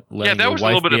think that Yeah, letting that your was a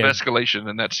wife little bit be of escalation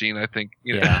in that scene, I think.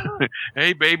 You know? Yeah.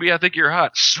 Hey, baby, I think you're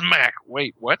hot. Smack.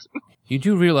 Wait, what? You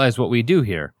do realize what we do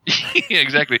here. Yeah,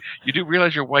 exactly. You do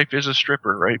realize your wife is a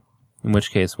stripper, right? In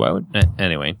which case, why would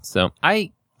anyway? So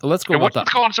let's go And with what's the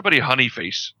calling somebody honey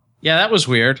face? Yeah, that was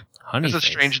weird. honey. That's a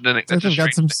face. strange. It's like That's a they've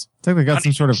got strange.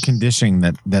 some sort of conditioning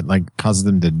that like causes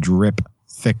them to drip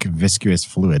thick viscous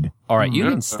fluid. All right, you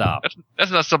Yeah. can stop. That's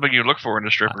not something you look for in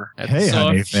a stripper. Hey, So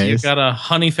honey if you face. got a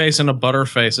honey face and a butter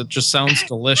face, it just sounds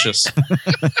delicious.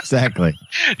 Exactly.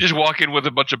 Just walk in with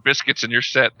a bunch of biscuits and you're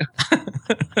set.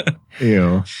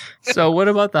 Ew. So what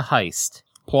about the heist?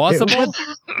 Plausible?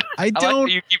 I I like don't.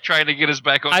 that you keep trying to get us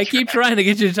back on. I track. keep trying to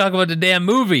get you to talk about the damn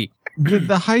movie.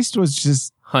 The heist was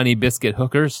just. Honey biscuit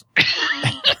hookers.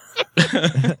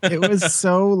 It was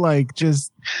so like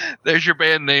just. There's your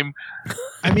band name.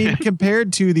 I mean,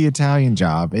 compared to the Italian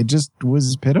Job, it just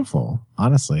was pitiful.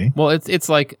 Honestly. Well, it's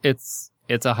like it's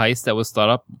a heist that was thought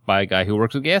up by a guy who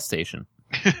works at a gas station.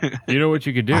 You know what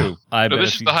you could do? I No, bet this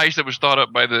if is you- the heist that was thought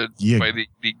up by the Yeah.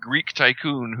 the Greek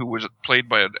tycoon who was played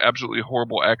by an absolutely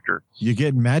horrible actor. You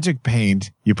get magic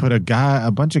paint. You put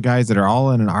a bunch of guys that are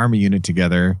all in an army unit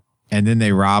together, and then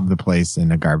they rob the place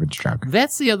in a garbage truck.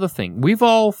 That's the other thing. We've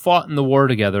all fought in the war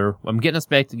together. I'm getting us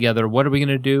back together. What are we going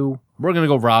to do? We're going to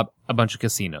go rob a bunch of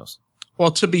casinos.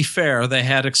 Well, to be fair, they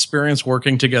had experience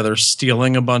working together,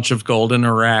 stealing a bunch of gold in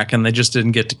Iraq, and they just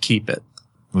didn't get to keep it.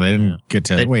 Well, they didn't get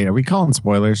to. Wait, are we calling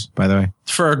spoilers? By the way,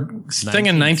 For a thing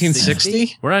in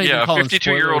 1960? We're not even Yeah, a calling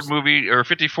 52-year-old spoilers. movie or a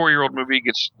 54-year-old movie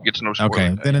gets no spoiler.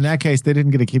 okay. Then in that case, they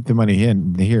didn't get to keep the money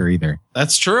here either.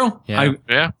 That's true. Yeah.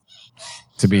 Yeah.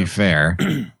 To be fair,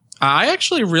 I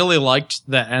actually really liked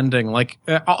the ending. Like,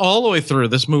 all the way through,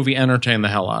 this movie entertained the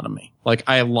hell out of me. Like,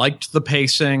 I liked the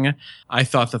pacing. I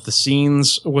thought that the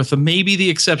scenes, with maybe the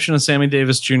exception of Sammy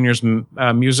Davis Jr.'s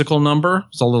musical number,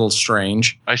 was a little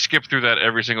strange. I skip through that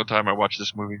every single time I watch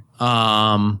this movie.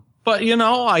 But, you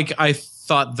know, I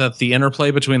thought that the interplay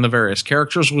between the various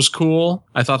characters was cool.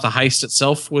 I thought the heist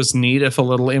itself was neat, if a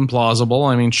little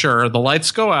implausible. I mean, sure, the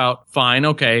lights go out. Fine.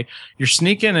 Okay. You're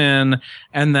sneaking in.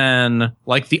 And then,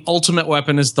 like, the ultimate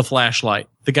weapon is the flashlight.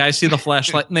 The guys see the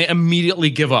flashlight and they immediately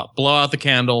give up, blow out the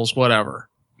candles, whatever.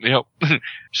 Yep.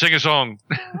 Sing a song.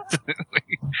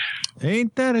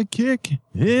 ain't that a kick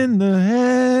in the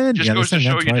head? Just Yeah, goes they to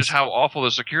sang show that you twice. just how awful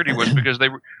the security was because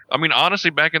I mean, honestly,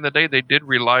 back in the day, they did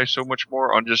rely so much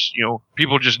more on just, you know,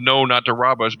 people just know not to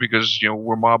rob us because, you know,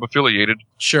 we're mob affiliated.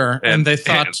 Sure. And And- they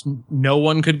thought no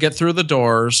one could get through the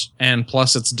doors. And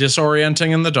plus, it's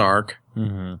disorienting in the dark.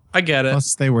 Mhm. I get it.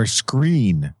 Plus, they were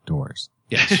screen doors.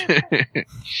 Yes.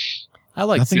 I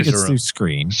like Nothing gets Cicero. through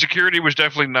screen. Security was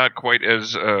definitely not quite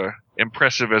as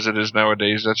impressive as it is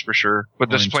nowadays, that's for sure. But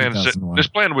Or this in plan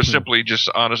 2001. was simply just,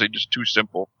 honestly, just too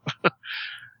simple.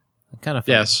 Kind of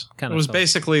Yes. Kind It was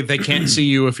basically they can't see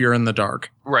you if you're in the dark.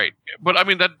 Right. But I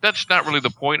mean, that's not really the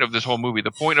point of this whole movie.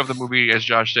 The point of the movie, as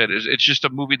Josh said, is it's just a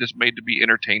movie that's made to be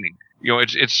entertaining. You know,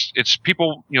 it's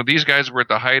people, you know, these guys were at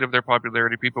the height of their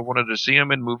popularity. People wanted to see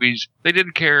them in movies. They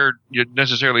didn't care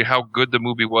necessarily how good the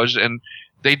movie was. And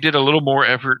they did a little more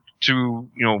effort to,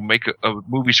 make a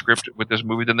movie script with this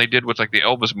movie than they did with like the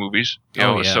Elvis movies.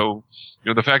 So,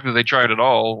 the fact that they tried it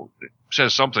all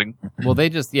says something. Well,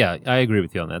 I agree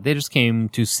with you on that. They just came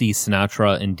to see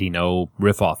Sinatra and Dino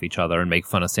riff off each other and make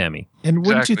fun of Sammy. And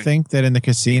wouldn't you Exactly. think that in the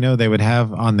casino they would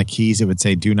have on the keys, it would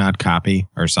say "Do not copy"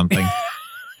 or something?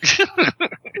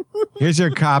 Here's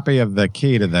your copy of the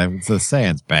key to the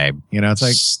seance, babe. It's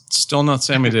like Still not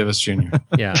Sammy Davis Jr.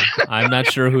 Yeah, I'm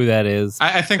not sure who that is.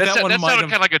 I think that one That might sounded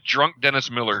have kind of like a drunk Dennis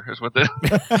Miller, is what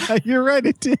that. you're right,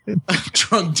 it did.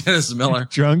 drunk Dennis Miller.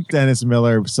 Drunk Dennis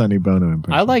Miller, Sonny Bono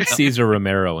impression. I like Caesar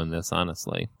Romero in this,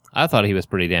 honestly. I thought he was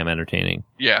pretty damn entertaining.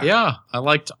 Yeah. Yeah, I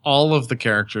liked all of the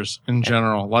characters in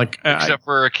general. Like Except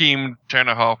for Akeem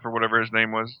Tanahoff or whatever his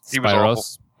name was. He was awful.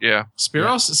 Spiros. Yeah.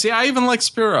 Spiros. See, I even like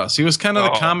Spiros. He was kind of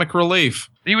the Oh. comic relief.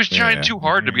 He was trying Yeah. too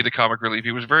hard to be the comic relief.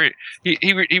 He was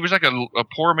he was like a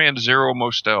poor man's Zero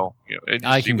Mostel.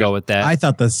 I can go with that. I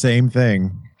thought the same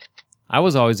thing. I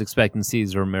was always expecting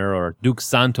Caesar Romero or Duke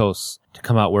Santos to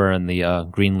come out wearing the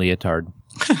green leotard.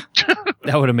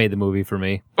 That would have made the movie for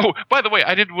me. Oh, by the way,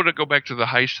 I did want to go back to the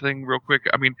heist thing real quick.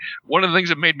 I mean, one of the things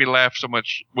that made me laugh so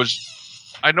much was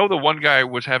I know the one guy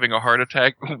was having a heart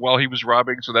attack while he was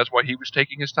robbing, so that's why he was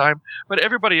taking his time. But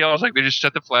everybody else, like, they just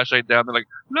set the flashlight down. They're like,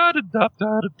 la da da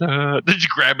da da. They just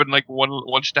grabbing like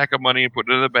one stack of money and put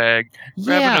it in the bag.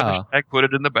 Grab another stack, put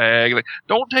it in the bag. Like,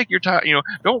 don't take your time.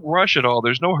 Don't rush it all.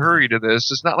 There's no hurry to this.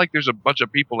 It's not like there's a bunch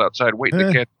of people outside waiting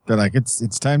to catch. They're like,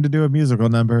 it's time to do a musical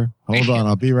number. Hold on,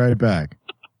 I'll be right back.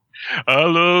 I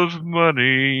love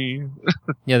money.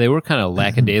 Yeah, they were kind of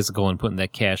lackadaisical in putting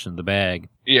that cash in the bag.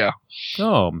 Yeah,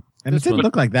 Oh, And it this didn't one-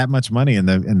 look like that much money in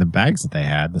the bags that they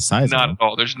had. The size not of at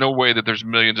all. There's no way that there's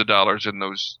millions of dollars in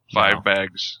those 5 No.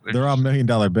 bags. them. They're all $1 million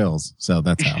bills, so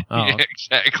that's how. Oh. Yeah,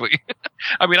 exactly.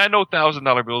 I mean, I know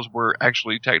 $1,000 bills were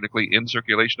actually technically in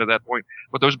circulation at that point,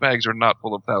 but those bags are not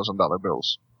full of $1,000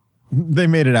 bills. They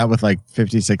made it out with like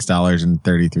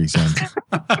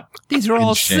 $56.33. These are all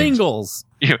In change. singles.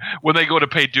 When they go to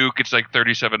pay Duke, it's like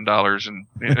 $37, and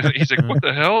he's like, "What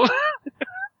the hell?"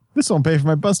 This won't pay for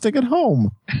my bus ticket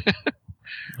home.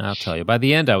 I'll tell you. By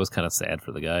the end, I was kind of sad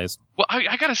for the guys. Well,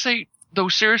 I gotta say though,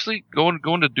 seriously, going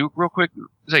to Duke real quick.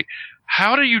 Say,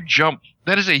 how do you jump?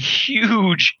 That is a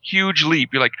huge, huge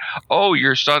leap. You're like, oh,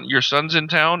 your son's in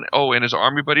town. Oh, and his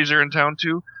army buddies are in town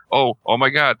too. Oh my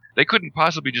God! They couldn't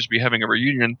possibly just be having a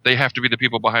reunion. They have to be the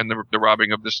people behind the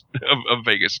robbing of this of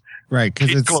Vegas. Right, because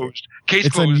Case closed. Case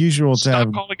it's closed. unusual to Stop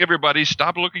have calling everybody.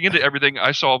 Stop looking into everything.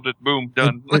 I solved it. Boom.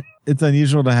 Done. it's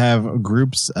unusual to have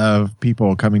groups of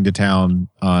people coming to town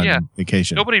on Yeah.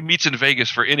 vacation. Nobody meets in Vegas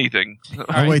for anything.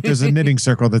 Oh wait, there's a knitting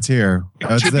circle that's here.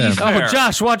 Oh, it's To be them. fair. Oh,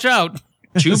 Josh, watch out.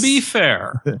 To be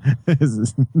fair,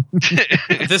 this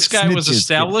guy was Snitches get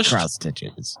established. cross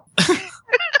stitches.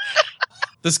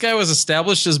 This guy was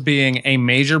established as being a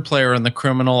major player in the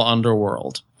criminal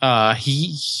underworld.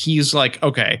 He's like,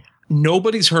 okay,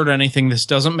 nobody's heard anything. This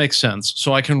doesn't make sense.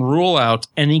 So I can rule out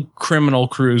any criminal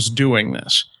crews doing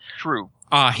this. True.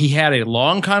 He had a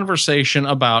long conversation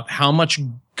about how much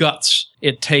guts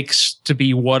it takes to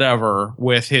be whatever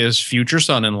with his future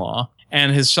son-in-law.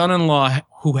 And his son-in-law,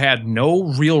 who had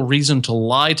no real reason to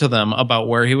lie to them about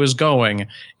where he was going,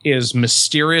 is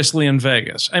mysteriously in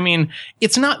Vegas. I mean,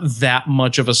 it's not that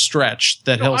much of a stretch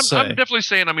that he'll I'm say. definitely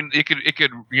saying. I mean, it could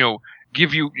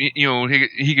give you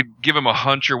he could give him a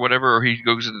hunch or whatever, or he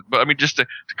goes. But I mean, just to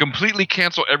completely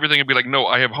cancel everything and be like, no,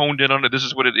 I have honed in on it. This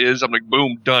is what it is. I'm like,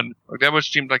 boom, done. Like, that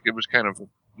seemed like it was kind of a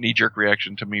knee-jerk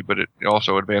reaction to me, but it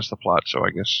also advanced the plot. So I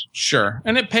guess Sure.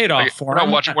 And it paid off like, for we're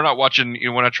him. not watching.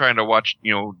 We're not trying to watch.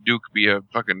 Duke be a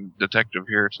fucking detective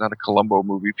here. It's not a Columbo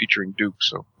movie featuring Duke.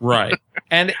 So Right.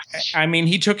 And I mean,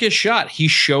 he took his shot. He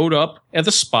showed up at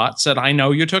the spot, said, I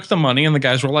know you took the money. And the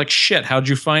guys were like, shit, how'd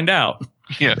you find out?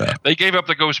 yeah, they gave up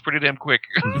the ghost pretty damn quick.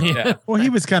 Yeah. Well, he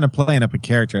was kind of playing up a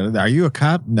character. Are you a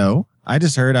cop? No. I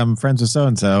just heard I'm friends with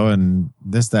so-and-so and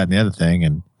this, that, and the other thing.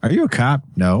 And are you a cop?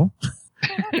 No.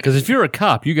 Because if you're a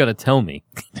cop, you got to tell me.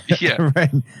 Yeah.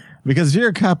 Right. Because if you're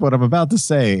a cop, what I'm about to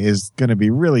say is going to be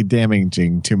really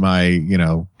damaging to my,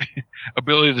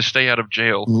 Ability to stay out of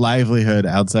jail. livelihood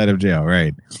outside of jail.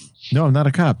 Right. No, I'm not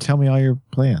a cop. Tell me all your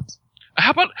plans.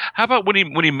 How about when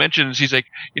he mentions, he's like,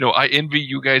 I envy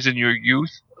you guys in your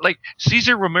youth. Like,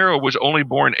 Cesar Romero was only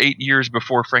born 8 years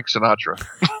before Frank Sinatra.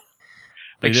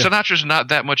 Like, Yeah. Sinatra's not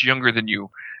that much younger than you.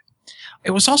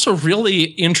 It was also really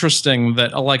interesting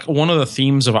that like one of the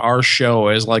themes of our show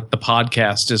is like the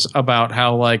podcast is about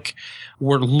how like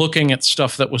we're looking at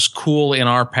stuff that was cool in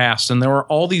our past. And there were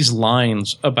all these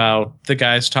lines about the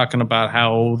guys talking about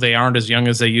how they aren't as young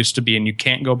as they used to be and you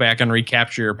can't go back and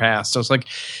recapture your past. So it's like,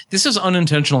 this is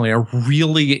unintentionally a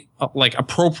really like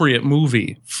appropriate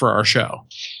movie for our show.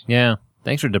 Yeah.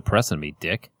 Thanks for depressing me,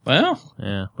 Dick. Well,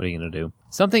 Yeah, what are you going to do?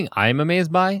 Something I'm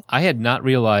amazed by, I had not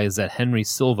realized that Henry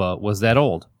Silva was that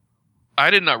old. I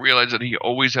did not realize that he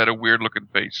always had a weird-looking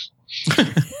face.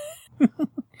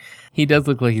 He does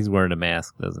look like he's wearing a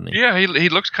mask, doesn't he? Yeah, he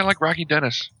looks kind of like Rocky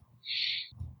Dennis.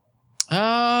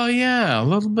 oh yeah, a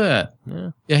little bit.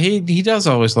 Yeah. Yeah, he does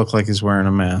always look like he's wearing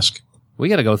a mask. We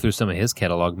got to go through some of his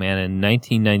catalog, man. In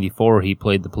 1994, he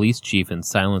played the police chief in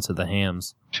Silence of the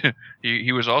Hams.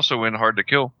 He was also in Hard to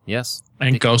Kill. Yes.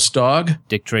 And Ghost Dog.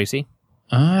 Dick Tracy.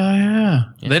 Oh yeah.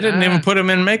 They didn't even put him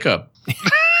in makeup.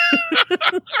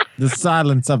 The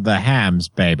Silence of the Hams,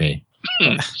 baby.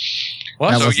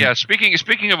 What? So yeah,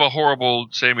 speaking of a horrible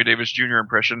Sammy Davis Jr.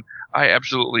 impression, I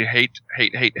absolutely hate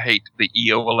the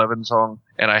EO11 song,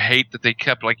 and I hate that they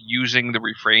kept like using the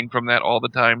refrain from that all the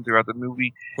time throughout the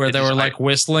movie. Where they were like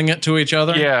whistling it to each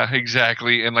other? Yeah,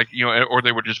 exactly, and like or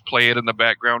they would just play it in the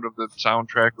background of the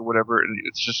soundtrack or whatever, and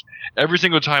it's just every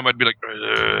single time I'd be like,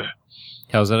 ugh,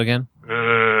 How's that again?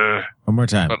 ugh. One more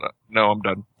time. But, no, I'm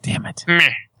done. Damn it.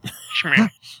 Meh. Schmeh.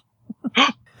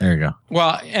 There you go.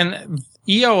 Well, and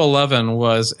EO11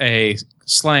 was a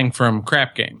slang from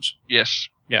crap games. Yes.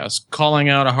 Yeah, it's calling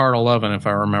out a hard 11, if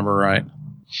I remember right.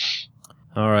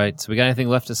 All right. So we got anything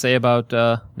left to say about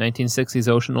 1960s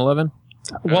Ocean 11?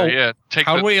 Well, yeah.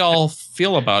 how do we all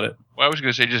feel about it? Well, I was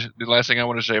going to say, just the last thing I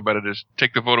want to say about it is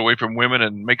take the vote away from women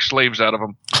and make slaves out of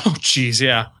them. Oh, jeez,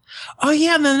 yeah. Oh,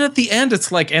 yeah, and then at the end,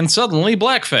 it's like, and suddenly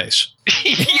blackface.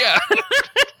 Yeah.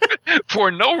 For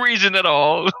no reason at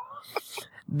all.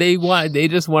 They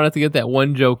just wanted to get that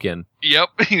one joke in. Yep.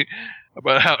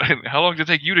 About how long did it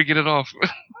take you to get it off?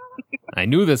 I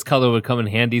knew this color would come in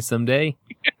handy someday.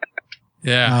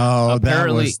 Yeah. Oh,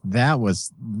 Apparently- that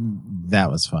was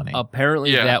funny.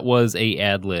 Apparently, Yeah. that was a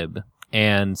ad lib,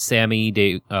 and Sammy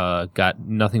got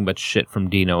nothing but shit from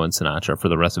Dino and Sinatra for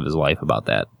the rest of his life about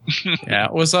that. Yeah,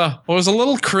 it was a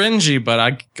little cringy,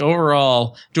 but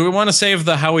overall, do we want to save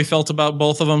the how we felt about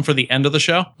both of them for the end of the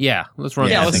show? Yeah, let's run.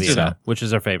 Yeah, that let's to the do end. that. Which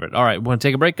is our favorite? All right, want to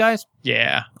take a break, guys?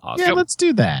 Yeah. Awesome. Yeah, let's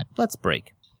do that. Let's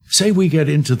break. Say we get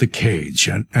into the cage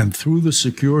and through the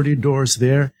security doors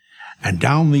there and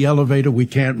down the elevator we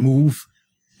can't move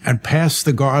and past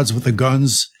the guards with the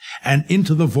guns and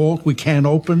into the vault we can't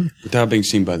open. Without being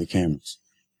seen by the cameras.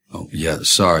 Oh, yeah,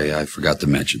 sorry, I forgot to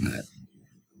mention that.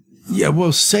 Yeah,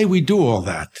 well, say we do all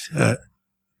that.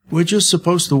 We're just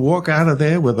supposed to walk out of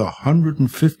there with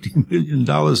 $150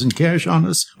 million in cash on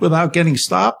us without getting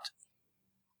stopped?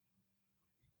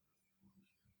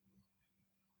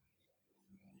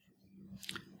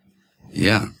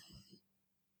 Yeah.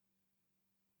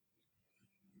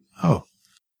 Oh.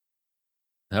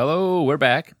 Hello, we're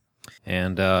back.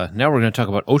 And now we're going to talk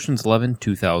about Ocean's 11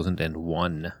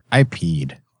 2001. I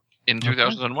peed. In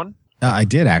 2001? I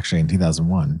did actually in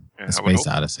 2001. Yeah, A I would Space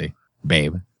hope. Odyssey.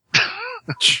 Babe.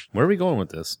 Where are we going with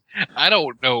this? I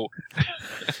don't know.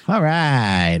 All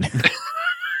right.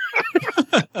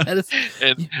 That is,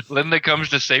 And Linda comes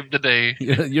to save the day.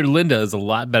 your Linda is a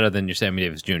lot better than your Sammy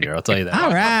Davis Jr., I'll tell you that.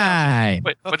 All right.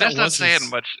 But that's not saying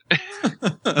much.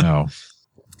 No.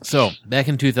 So, back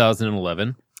in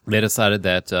 2011, they decided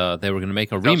that they were going to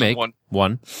make a remake.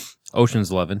 2001.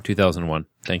 Ocean's 11, 2001.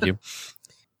 Thank you.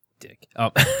 Dick.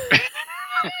 Oh.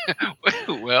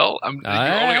 Well, you're only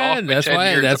off by that's 10 why-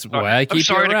 years. that's why I keep you I'm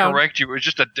sorry around. to correct you. It was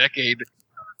just a decade.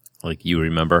 Like you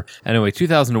remember. Anyway,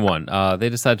 2001, they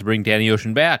decided to bring Danny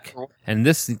Ocean back. And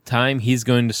this time, he's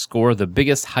going to score the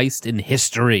biggest heist in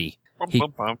history.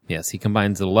 Yes, he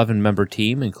combines an 11-member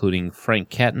team, including Frank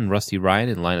Catton, Rusty Ryan,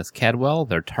 and Linus Cadwell,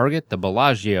 their target, the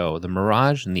Bellagio, the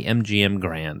Mirage, and the MGM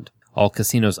Grand. All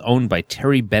casinos owned by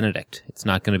Terry Benedict. It's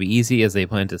not going to be easy as they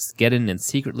plan to get in and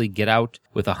secretly get out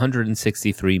with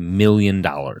 $163 million.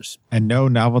 And no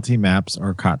novelty maps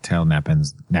or cocktail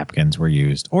napkins were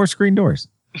used, or screen doors.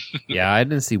 Yeah, I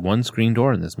didn't see one screen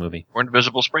door in this movie. Or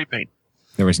invisible spray paint.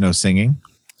 There was no singing.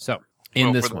 So,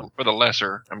 in this one. For the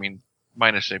lesser, I mean,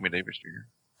 minus Sammy Davis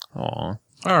Jr. Aw.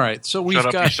 All right, so we've Shut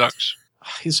up, got. he sucks.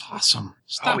 He's awesome.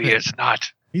 Stop Oh, he it. is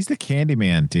not. He's the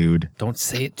Candyman, dude. Don't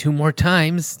say it 2 more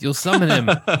times. You'll summon him.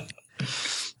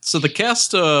 So the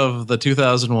cast of the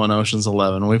 2001 Ocean's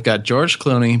 11, we've got George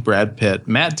Clooney, Brad Pitt,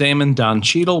 Matt Damon, Don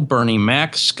Cheadle, Bernie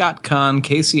Mac, Scott Conn,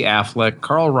 Casey Affleck,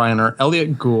 Carl Reiner,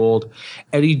 Elliot Gould,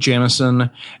 Eddie Jamison,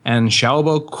 and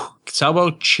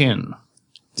Xiaobo Chin.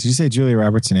 Did you say Julia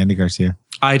Roberts and Andy Garcia?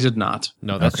 I did not.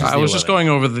 No, that's Okay. just I was just going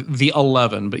over the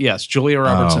 11, but yes, Julia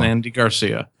Roberts and Andy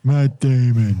Garcia. Matt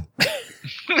Damon.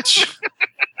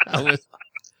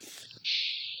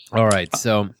 All right,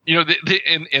 so You know,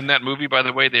 in that movie, by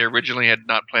the way, they originally had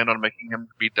not planned on making him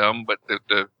be dumb, but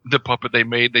the puppet they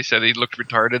made, they said he looked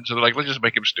retarded, so they're like, let's just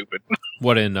make him stupid.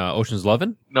 what in Ocean's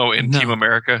 11? No, in Team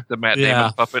America, the Matt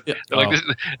Damon puppet. Yeah. They're like,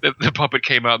 the puppet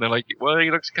came out, and they're like, well,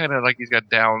 he looks kind of like he's got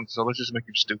down, so let's just make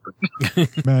him stupid.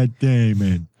 Matt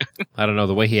Damon. I don't know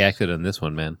the way he acted in this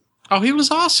one, man. Oh, he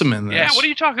was awesome in this. Yeah, what are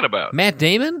you talking about? Matt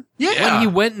Damon? Yeah.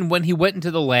 When he went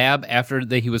into the lab after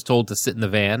he was told to sit in the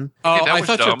van. Oh, Yeah, that I was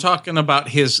thought you were dumb. talking about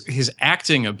his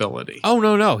acting ability. Oh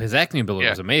no, his acting ability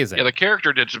Yeah. was amazing. Yeah, the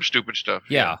character did some stupid stuff.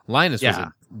 Yeah, Linus was Yeah.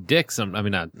 a dick.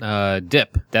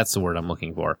 Dip. That's the word I'm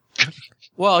looking for.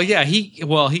 Well, yeah, he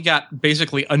got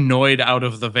basically annoyed out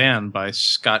of the van by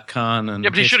Scott Conn and Yeah,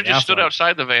 but he Casey should have just stood Affleck.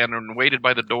 outside the van and waited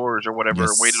by the doors or whatever, You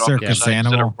and waited off the circus side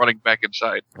instead animal. of running back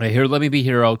inside. Hey, here, let me be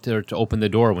here out there to open the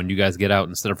door when you guys get out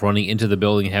instead of running into the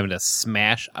building and having to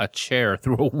smash a chair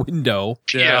through a window.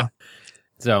 Yeah.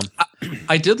 So,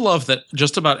 I did love that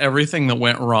just about everything that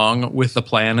went wrong with the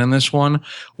plan in this one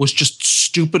was just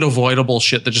stupid, avoidable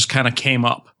shit that just kind of came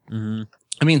up. mhm.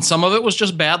 I mean, some of it was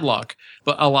just bad luck,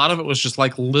 but a lot of it was just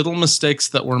like little mistakes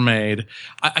that were made.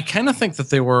 I kind of think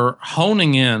that they were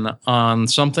honing in on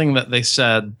something that they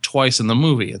said twice in the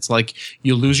movie. It's like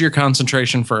you lose your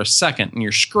concentration for a second and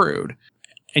you're screwed.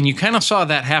 And you kind of saw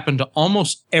that happen to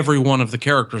almost every one of the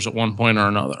characters at one point or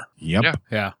another. Yep. Yeah.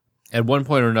 Yeah. At one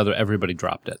point or another, everybody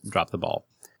dropped the ball.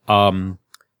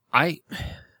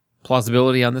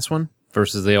 Plausibility on this one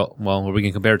versus are we going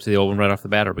to compare it to the old one right off the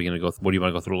bat, or are we going to go, what do you want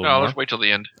to go through a little No, more? let's wait till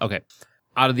the end. Okay.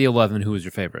 Out of the 11, who was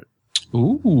your favorite?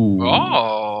 Ooh.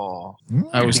 Oh.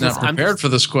 I was not Because I'm prepared just- for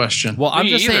this question. Well, I'm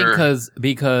Me just saying either.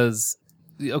 because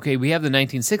okay, we have the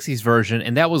 1960s version,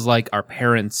 and that was like our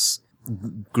parents'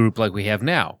 group, like we have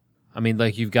now. I mean,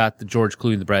 like you've got the George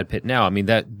Clooney, the Brad Pitt now. I mean,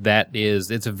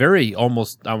 it's a very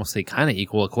almost say kind of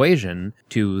equal equation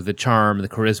to the charm, the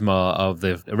charisma of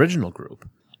the original group.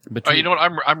 But You know what?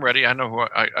 I'm ready. I know who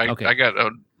Okay. I got.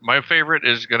 My favorite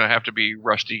is going to have to be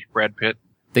Rusty, Brad Pitt.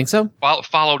 think so?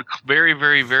 Followed very,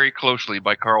 very, very closely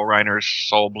by Carl Reiner's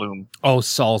Saul Bloom. Oh,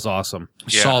 Saul's awesome.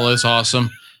 Yeah. Saul is awesome.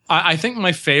 I think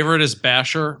my favorite is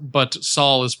Basher, but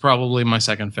Saul is probably my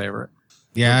second favorite.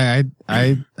 Yeah,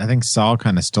 I think Saul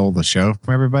kind of stole the show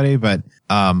from everybody, but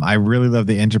I really love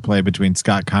the interplay between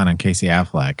Scott Conn and Casey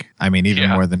Affleck. I mean, even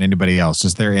more than anybody else,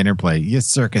 just their interplay. You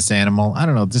circus animal. I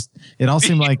don't know. Just it all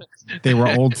seemed like they were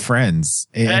old friends.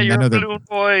 And Yeah, you're I know a they're, balloon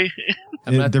boy.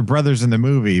 they're brothers in the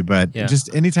movie, but Yeah.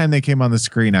 just anytime they came on the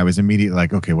screen, I was immediately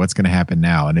like, okay, what's going to happen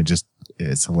now? And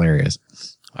it's hilarious.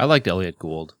 I liked Elliot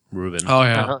Gould, Ruben. Oh,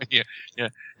 yeah. Yeah.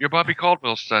 You're Bobby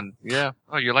Caldwell's son. Yeah.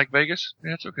 Oh, you like Vegas?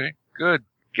 Yeah, it's okay. Good.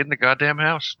 Get in the goddamn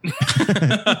house.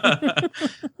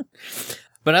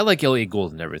 But I like Elliot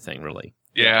Gould and everything, really.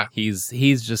 Yeah. He's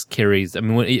just carries. I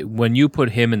mean, when you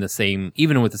put him in the same,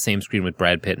 even with the same screen with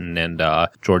Brad Pitt and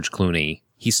George Clooney,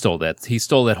 he stole that. He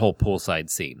stole that whole poolside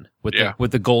scene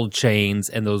with the gold chains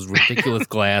and those ridiculous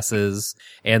glasses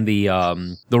and the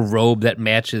robe that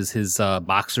matches his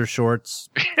boxer shorts.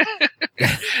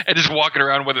 And just walking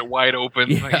around with it wide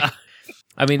open. Yeah.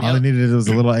 I mean, All they needed was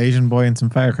a little Asian boy and some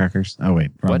firecrackers. Oh,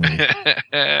 wait. Wrong movie.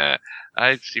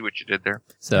 I see what you did there.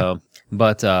 so,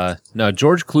 but no,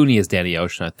 George Clooney as Danny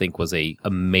Ocean, I think, was a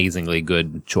amazingly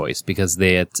good choice because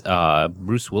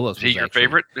Bruce Willis. Is he was your actually-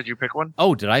 favorite? Did you pick one?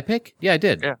 Oh, did I pick? Yeah, I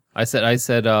did. Yeah. I said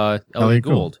Elliot Elliot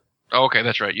Gould. Gould. Oh, okay,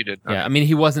 that's right. You did. Yeah, I mean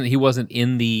he wasn't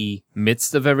in the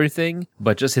midst of everything,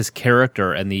 but just his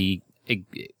character and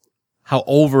how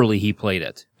overly he played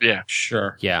it. Yeah.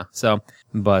 Sure. Yeah. So,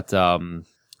 but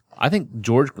I think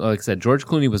like I said, George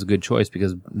Clooney was a good choice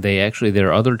because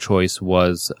their other choice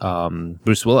was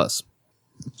Bruce Willis.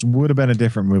 It would have been a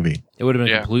different movie. It would have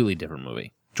been a completely different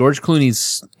movie. George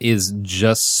Clooney's is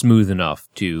just smooth enough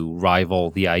to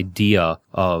rival the idea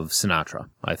of Sinatra,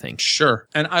 I think. Sure.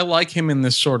 And I like him in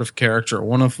this sort of character.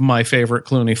 One of my favorite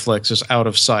Clooney flicks is Out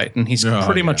of Sight, and he's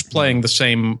pretty much playing the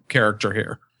same character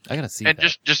here. I gotta see And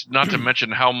that. just not to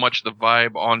mention how much the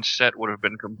vibe on set would have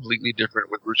been completely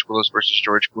different with Bruce Willis versus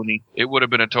George Clooney. It would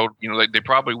have been a total, like they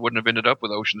probably wouldn't have ended up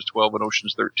with Ocean's 12 and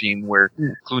Ocean's 13 where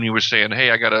Clooney was saying, "Hey,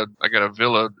 I got a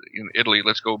villa in Italy.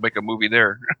 Let's go make a movie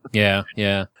there." Yeah.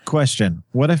 Question.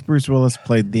 What if Bruce Willis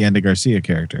played the Andy Garcia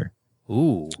character?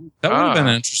 Ooh. That would have been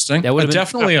interesting. That would have been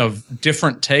definitely a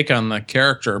different take on the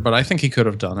character, but I think he could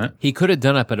have done it. He could have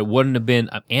done it, but it wouldn't have been.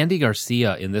 Andy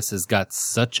Garcia in this has got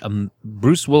such a.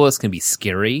 Bruce Willis can be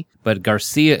scary, but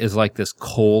Garcia is like this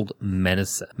cold,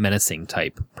 menacing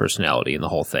type personality in the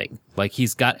whole thing. Like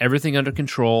he's got everything under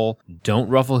control. Don't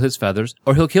ruffle his feathers,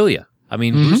 or he'll kill you. I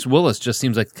mean, Bruce Willis just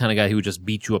seems like the kind of guy who would just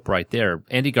beat you up right there.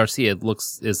 Andy Garcia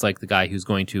is like the guy who's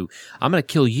going to, I'm going to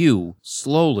kill you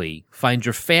slowly, find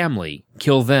your family,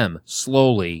 kill them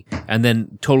slowly, and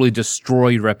then totally destroy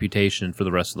your reputation for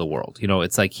the rest of the world. You know,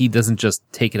 it's like he doesn't just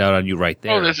take it out on you right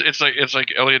there. Oh, it's like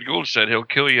Elliot Gould said, he'll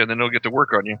kill you and then he'll get to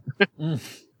work on you.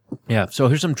 Yeah, so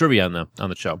here's some trivia on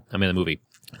the show. I mean, the movie.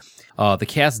 The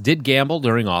cast did gamble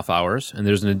during off hours, and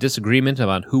there's a disagreement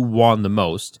about who won the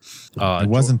most. It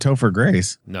wasn't Topher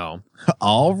Grace. No.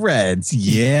 All Reds,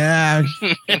 yeah.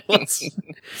 That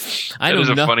is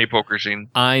a funny poker scene.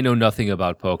 I know nothing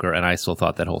about poker, and I still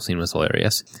thought that whole scene was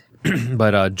hilarious.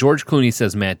 But George Clooney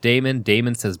says Matt Damon.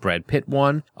 Damon says Brad Pitt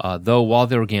won. Though while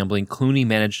they were gambling, Clooney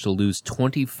managed to lose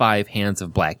 25 hands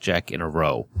of blackjack in a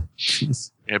row. Jeez.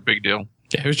 Yeah, big deal.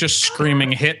 Yeah, he was just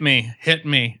screaming, hit me, hit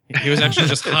me. He was actually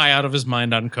just high out of his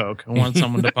mind on coke and wanted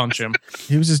someone to punch him.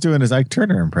 He was just doing his Ike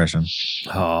Turner impression.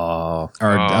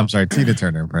 I'm sorry, Tina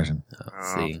Turner impression.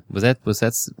 Let's see. Was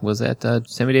that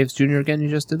Sammy Davis Jr. again you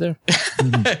just did there?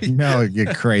 No, you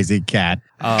crazy cat.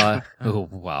 Oh,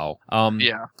 wow.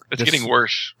 Yeah, it's getting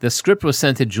worse. The script was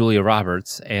sent to Julia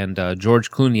Roberts, and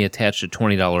George Clooney attached a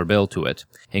 $20 bill to it,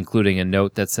 including a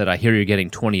note that said, I hear you're getting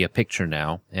 20 a picture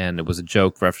now. And it was a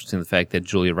joke referencing the fact that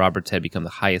Julia Roberts had become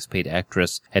the highest paid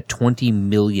actress at $20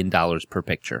 million per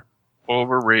picture.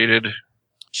 Overrated.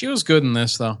 She was good in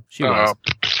this, though. She was.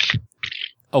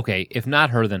 Okay, if not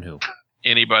her, then who?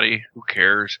 Anybody. Who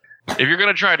cares? If you're going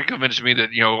to try to convince me that,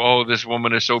 this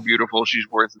woman is so beautiful, she's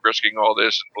worth risking all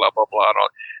this, and blah, blah, blah, and all,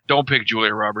 don't pick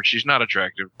Julia Roberts. She's not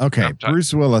attractive. Okay,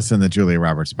 Bruce Willis in the Julia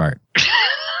Roberts part.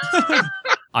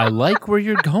 I like where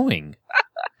you're going.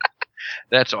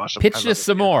 That's awesome. Pitch this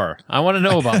some more. I want to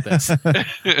know about this. All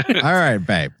right,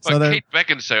 babe. So Kate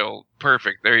Beckinsale,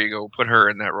 perfect. There you go. Put her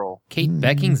in that role. Kate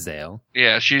Beckinsale?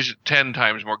 Yeah, she's 10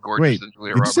 times more gorgeous than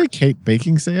Julia Roberts. Did you say Kate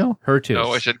Beckinsale? Her too.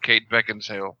 No, I said Kate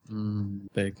Beckinsale.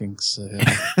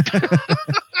 Beckinsale.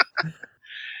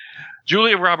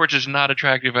 Julia Roberts is not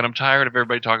attractive, and I'm tired of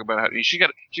everybody talking about how she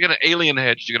got an alien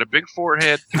head. She got a big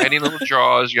forehead, tiny little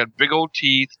jaws. You got big old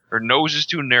teeth. Her nose is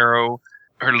too narrow.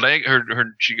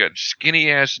 She got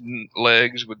skinny ass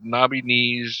legs with knobby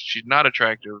knees. She's not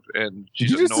attractive, and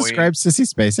she's annoying. Did you just describe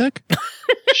Sissy Spacek?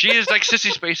 She is like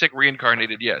Sissy Spacek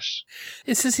reincarnated. Yes.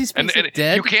 Is Sissy Spacek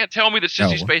dead? You can't tell me that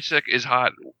Sissy Spacek is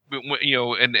hot.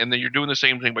 And then you're doing the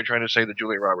same thing by trying to say that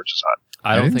Julia Roberts is hot.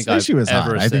 I don't think she was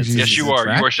ever hot. said. Yes, you are.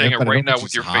 You are saying it right now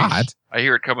with your hot. face. I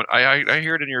hear it coming. I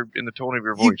hear it in the tone of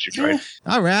your voice.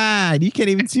 All right, you can't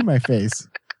even see my face.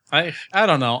 I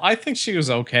don't know. I think she was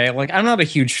okay. Like, I'm not a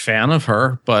huge fan of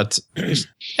her, but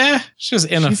she was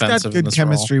inoffensive. She's got good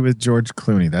chemistry with George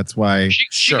Clooney. That's why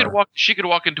she could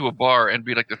walk into a bar and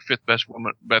be like the fifth best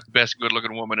good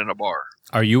looking woman in a bar.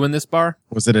 Are you in this bar?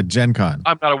 Was it a Gen Con?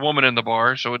 I'm not a woman in the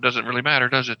bar, so it doesn't really matter,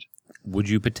 does it? Would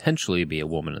you potentially be a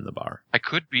woman in the bar? I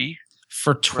could be.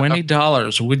 For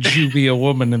 $20, would you be a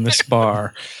woman in this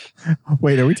bar?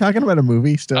 Wait, are we talking about a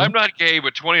movie still? I'm not gay,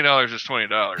 but $20 is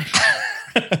 $20.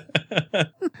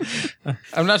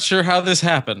 I'm not sure how this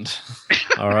happened.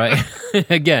 All right.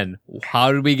 Again,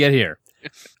 how did we get here?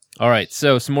 All right,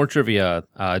 so some more trivia.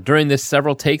 During this,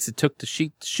 several takes it took to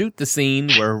shoot the scene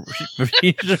where or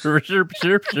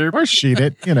sheet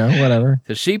it, whatever.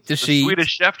 The sheep. The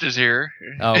Swedish chef is here.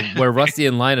 Where Rusty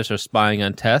and Linus are spying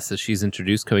on Tess as she's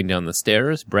introduced coming down the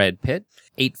stairs. Brad Pitt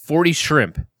ate 40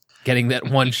 shrimp, getting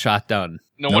that one shot done.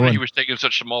 No wonder he was taking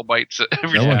such small bites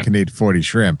every time. No one can eat 40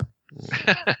 shrimp.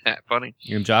 Funny.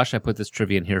 And Josh, I put this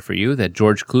trivia in here for you that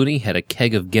George Clooney had a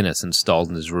keg of Guinness installed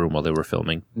in his room while they were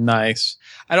filming. Nice.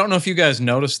 I don't know if you guys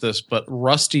noticed this, but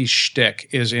Rusty's shtick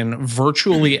is in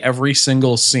virtually every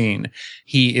single scene.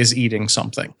 He is eating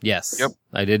something. Yes. Yep.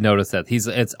 I did notice that.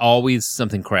 It's always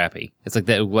something crappy. It's like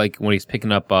that, like when he's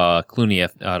picking up Clooney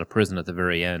out of prison at the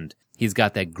very end. He's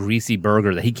got that greasy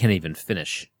burger that he can't even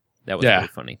finish. That was really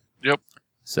funny. Yep.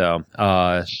 So,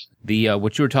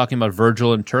 what you were talking about,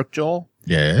 Virgil and Turk, Joel?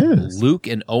 Yes. Luke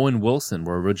and Owen Wilson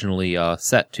were originally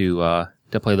set to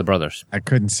play the brothers. I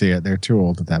couldn't see it. They're too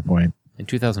old at that point. In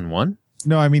 2001?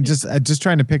 No, I mean, just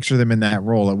trying to picture them in that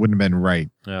role. It wouldn't have been right.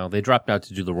 Well, they dropped out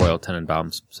to do the Royal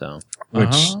Tenenbaums, so.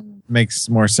 Which makes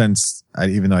more sense,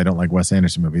 even though I don't like Wes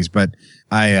Anderson movies. But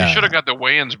You should have got the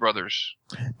Wayans brothers.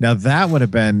 Now that would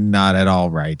have been not at all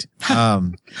right.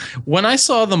 When I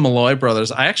saw the Malloy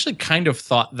brothers, I actually kind of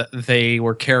thought that they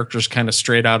were characters kind of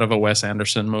straight out of a Wes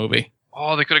Anderson movie.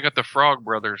 Oh, they could have got the Frog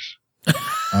brothers.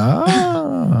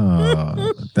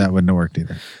 Oh, that wouldn't have worked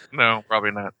either. No,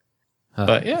 probably not.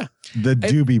 But yeah. The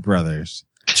Doobie brothers.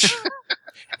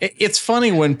 It's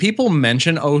funny when people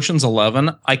mention Ocean's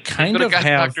 11, I kind of got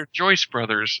have Dr. Joyce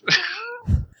brothers.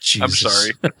 I'm Jesus.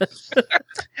 sorry.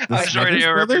 I'm sorry to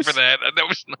interrupt you for that. That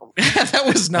was no. That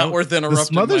was not worth interrupting. The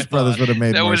Smothers brothers would have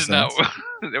made That more was sense. not.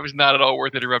 That was not at all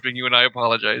worth interrupting you, and I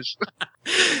apologize.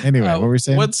 Anyway, what were we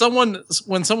saying? When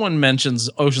someone mentions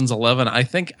Ocean's 11, I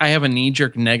think I have a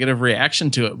knee-jerk negative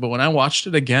reaction to it. But when I watched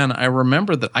it again, I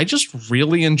remember that I just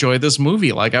really enjoyed this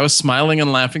movie. Like, I was smiling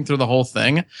and laughing through the whole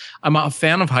thing. I'm a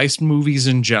fan of heist movies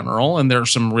in general, and there are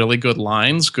some really good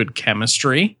lines, good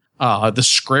chemistry. The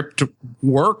script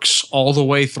works all the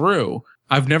way through.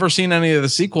 I've never seen any of the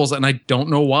sequels, and I don't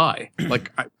know why.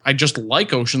 Like, I just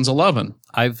like Ocean's 11.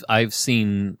 I've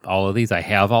seen all of these. I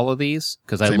have all of these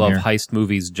because I Same love here. heist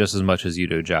movies just as much as you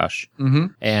do, Josh. Mm-hmm.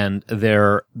 And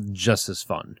they're just as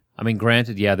fun. I mean,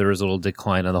 granted, yeah, there is a little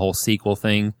decline on the whole sequel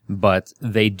thing, but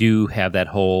they do have that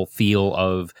whole feel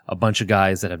of a bunch of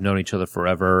guys that have known each other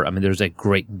forever. I mean, there's a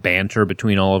great banter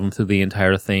between all of them through the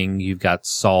entire thing. You've got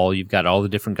Saul, you've got all the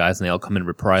different guys, and they all come in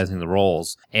reprising the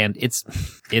roles. And it's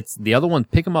the other one.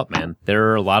 Pick them up, man.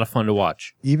 They're a lot of fun to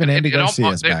watch. Even Andy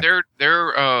Garcia's back.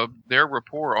 Their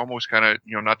rapport almost kind of,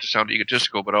 not to sound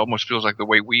egotistical, but almost feels like the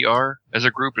way we are as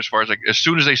a group. As far as like, as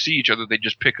soon as they see each other, they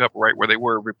just pick up right where they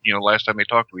were, last time they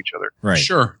talked to each other. Right.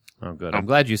 Sure. Oh, good. I'm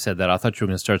glad you said that. I thought you were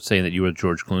going to start saying that you were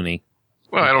George Clooney.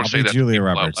 Well, I don't I'll say be that Julia to people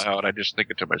Roberts. out loud. I just think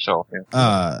it to myself. Yeah.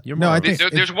 I think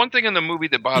There's one thing in the movie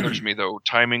that bothers me, though,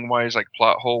 timing wise, like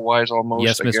plot hole wise, almost.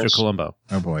 Yes, I Mr. guess, Columbo.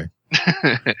 Oh boy.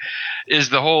 is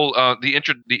the whole the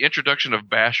introduction of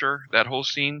Basher, that whole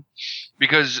scene.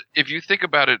 Because if you think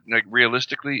about it, like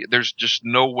realistically, there's just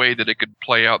no way that it could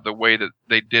play out the way that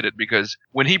they did it. Because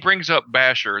when he brings up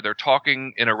Basher, they're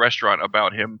talking in a restaurant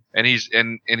about him, and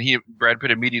Brad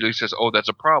Pitt immediately says, "Oh, that's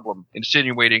a problem,"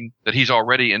 insinuating that he's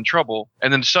already in trouble.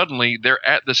 And then suddenly they're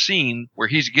at the scene where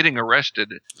he's getting arrested.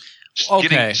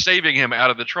 Saving him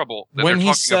out of the trouble that they're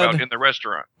talking about in the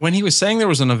restaurant. When he was saying there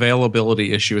was an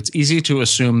availability issue, it's easy to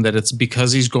assume that it's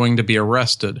because he's going to be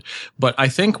arrested. But I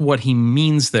think what he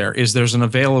means there is there's an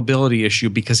availability issue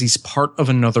because he's part of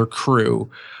another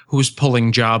crew who's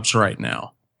pulling jobs right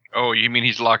now. Oh, you mean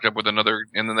he's locked up with another,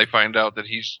 and then they find out that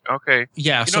he's okay?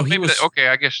 Yeah, so he was okay.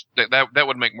 I guess that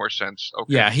would make more sense.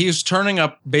 Okay. Yeah, he's turning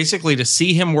up basically to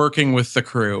see him working with the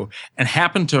crew, and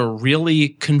happened to really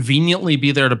conveniently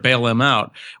be there to bail him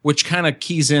out, which kind of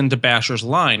keys into Basher's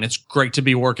line. It's great to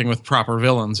be working with proper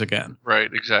villains again. Right.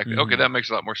 Exactly. Okay, that makes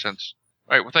a lot more sense.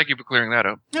 All right. Well, thank you for clearing that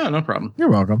up. Yeah, no problem. You're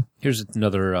welcome. Here's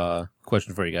another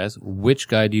question for you guys. Which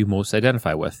guy do you most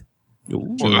identify with?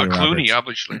 Well, Julia Clooney, Roberts.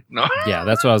 obviously. No. Yeah,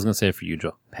 that's what I was going to say for you,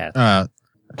 Joe. Pat. I'm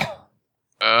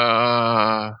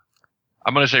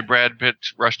going to say Brad Pitt,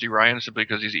 Rusty Ryan, simply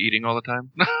because he's eating all the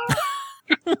time.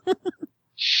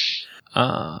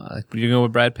 You go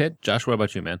with Brad Pitt? Josh, what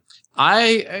about you, man?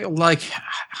 I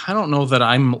don't know that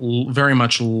I'm very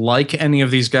much like any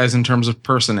of these guys in terms of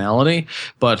personality,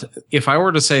 but if I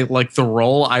were to say like the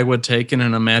role I would take in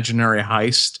an imaginary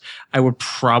heist, I would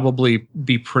probably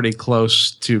be pretty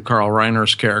close to Carl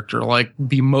Reiner's character, like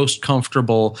be most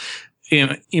comfortable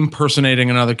in impersonating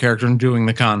another character and doing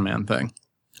the con man thing.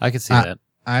 I could see that.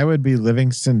 I would be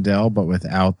Livingston Dell, but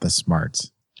without the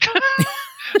smarts.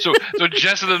 So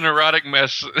Jess is a neurotic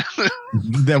mess.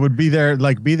 That would be there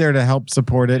to help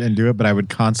support it and do it, but I would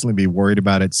constantly be worried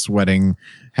about it, sweating,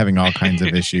 having all kinds of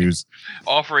issues.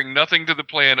 Offering nothing to the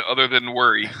plan other than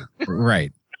worry.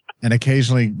 Right. And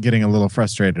occasionally getting a little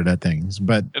frustrated at things.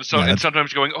 But And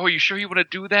sometimes going, "Oh, you sure you want to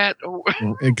do that?" Oh.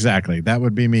 Exactly. That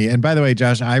would be me. And by the way,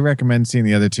 Josh, I recommend seeing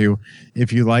the other two.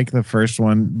 If you like the first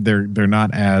one, they're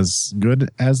not as good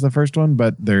as the first one,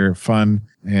 but they're fun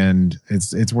and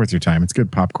it's worth your time. It's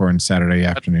good popcorn Saturday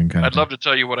afternoon kind of I'd love to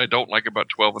tell you what I don't like about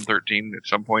 12 and 13 at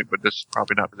some point, but this is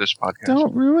probably not for this podcast.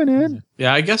 Don't ruin it.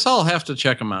 Yeah, I guess I'll have to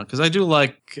check them out because I do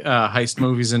like heist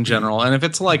movies in general. And if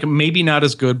it's like maybe not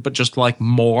as good, but just like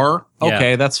more,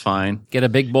 okay, that's fine. Get a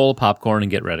big bowl of popcorn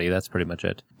and get ready. That's pretty much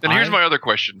it. Then here's my other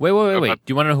question. Wait. Do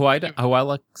you want to know who I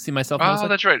like see myself? Oh,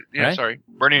 that's right. Yeah, right? sorry.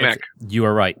 Bernie Mac. You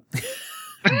are right.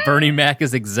 Bernie Mac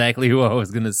is exactly who I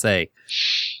was going to say.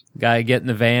 Guy getting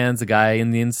the vans, the guy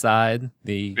in the inside,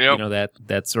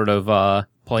 that sort of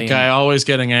playing. The guy always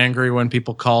getting angry when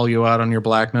people call you out on your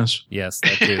blackness. Yes,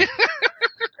 that too.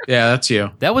 Yeah, that's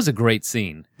you. That was a great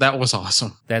scene. That was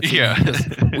awesome. That's Yeah.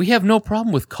 We have no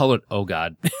problem with colored. Oh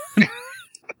God.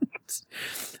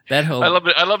 That whole. I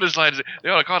love his lines. They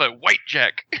ought to call it White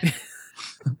Jack.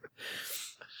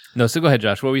 No, so go ahead,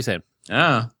 Josh. What were you saying?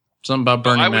 Something about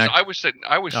Bernie Mac. I was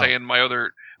saying my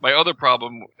other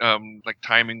problem, like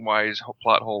timing wise,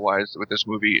 plot hole wise, with this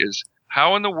movie is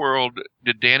how in the world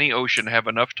did Danny Ocean have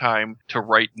enough time to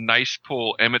write "Nice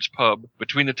Pull" Emmett's Pub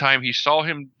between the time he saw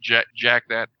him jack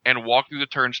that and walk through the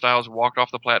turnstiles, walked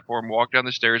off the platform, walked down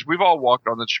the stairs. We've all walked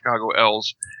on the Chicago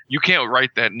L's. You can't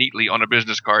write that neatly on a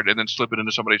business card and then slip it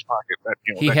into somebody's pocket.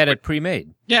 He had it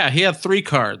pre-made. Yeah, he had 3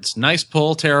 cards: nice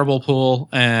pull, terrible pull,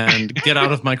 and get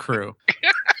out of my crew.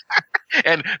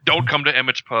 And don't come to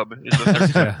Emmett's Pub is the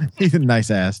third. Yeah. He's a nice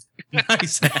ass.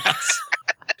 Nice ass.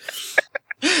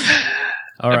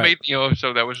 All right.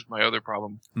 So that was my other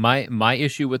problem. My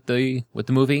issue with the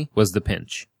movie was the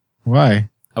pinch. Why?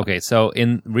 Okay, so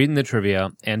in reading the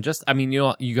trivia and just, I mean,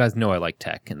 you guys know I like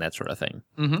tech and that sort of thing.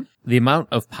 Mm-hmm. The amount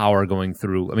of power going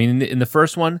through, I mean, in the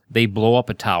first one, they blow up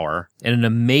a tower and an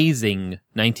amazing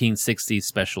 1960s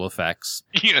special effects.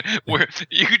 Yeah, where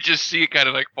you could just see it kind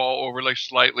of like fall over like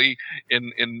slightly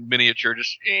in miniature,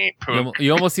 just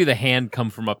You almost see the hand come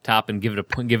from up top and give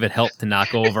it help to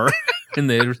knock over in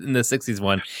the 60s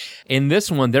one. In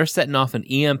this one, they're setting off an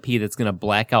EMP that's going to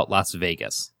black out Las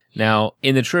Vegas. Now,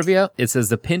 in the trivia, it says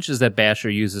the pinches that Basher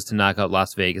uses to knock out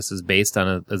Las Vegas is based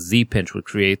on a Z pinch, which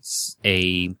creates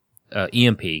a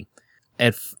EMP.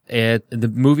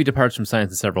 The movie departs from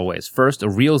science in several ways. First, a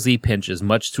real Z pinch is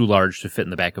much too large to fit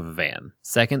in the back of a van.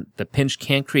 Second, the pinch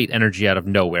can't create energy out of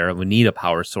nowhere and would need a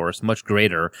power source much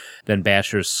greater than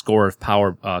Basher's score of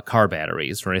power car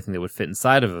batteries or anything that would fit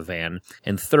inside of a van.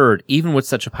 And third, even with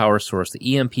such a power source,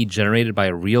 the EMP generated by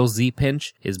a real Z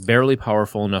pinch is barely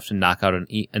powerful enough to knock out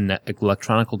an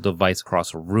electronic device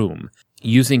across a room.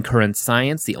 Using current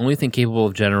science, the only thing capable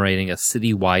of generating a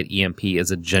citywide EMP is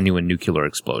a genuine nuclear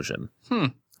explosion.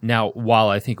 Now, while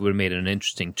I think it would have made an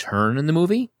interesting turn in the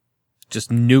movie, just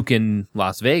nuking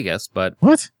Las Vegas, but...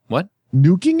 What?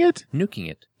 Nuking it? Nuking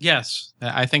it. Yes.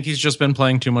 I think he's just been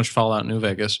playing too much Fallout New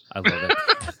Vegas. I love it.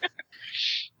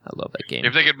 I love that game.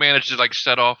 If they could manage to like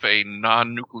set off a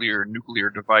nuclear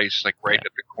device like right at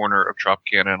the corner of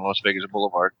Tropicana and Las Vegas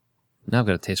Boulevard. Now I've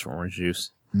got a taste for orange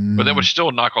juice. But that would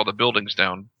still knock all the buildings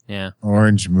down. Yeah.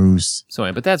 Orange moose. So,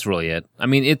 but that's really it. I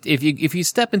mean, if you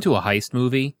step into a heist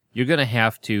movie, you're going to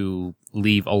have to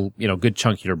leave a good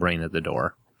chunk of your brain at the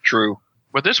door. True.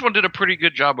 But this one did a pretty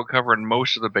good job of covering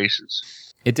most of the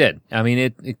bases. It did. I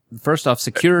mean, first off,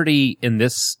 security in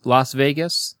this Las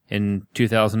Vegas, in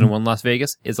 2001 Las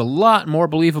Vegas, is a lot more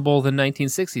believable than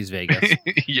 1960s Vegas.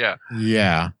 Yeah.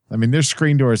 Yeah. I mean, their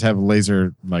screen doors have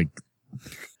laser, they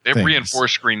have things.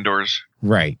 reinforced screen doors.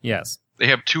 Right. Yes. They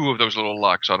have 2 of those little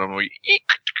locks on them.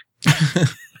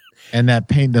 And that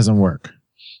paint doesn't work.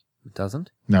 It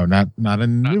doesn't? No, not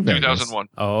in New Vegas. 2001.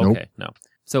 Oh, okay. Nope. No.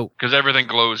 So, because everything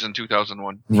glows in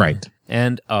 2001. Right.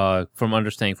 And from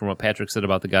understanding from what Patrick said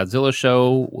about the Godzilla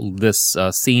show, this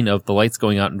scene of the lights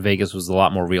going out in Vegas was a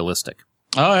lot more realistic.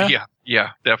 Oh, yeah. Yeah,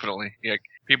 definitely. Yeah,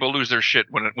 people lose their shit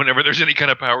whenever there's any kind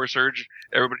of power surge.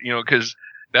 Everybody, because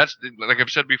that's, like I've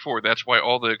said before, that's why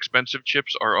all the expensive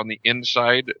chips are on the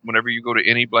inside. Whenever you go to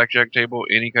any blackjack table,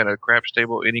 any kind of craps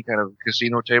table, any kind of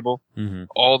casino table,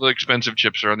 all the expensive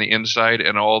chips are on the inside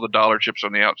and all the dollar chips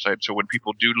on the outside. So when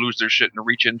people do lose their shit and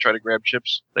reach in and try to grab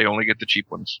chips, they only get the cheap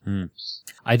ones.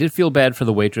 I did feel bad for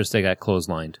the waitress that got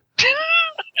clotheslined.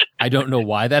 I don't know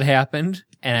why that happened,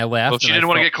 and I laughed. Well, if she didn't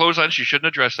want to get clotheslined, she shouldn't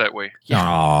have dressed that way.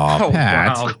 Oh,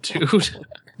 Pat. Wow, dude.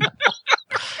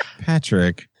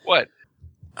 Patrick. What?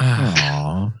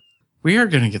 Aww. We are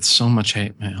going to get so much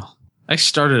hate mail. I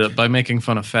started it by making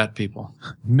fun of fat people.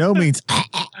 No means...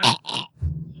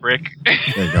 Rick.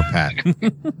 There you go, Pat.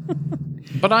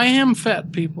 But I am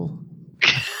fat, people.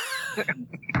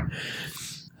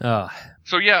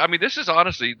 So yeah, I mean, this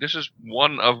is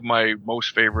one of my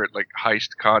most favorite like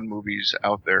heist con movies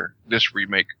out there. This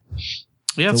remake.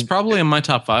 Yeah, it's probably in my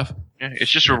top 5. Yeah,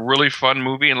 it's just a really fun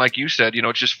movie, and like you said,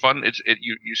 it's just fun.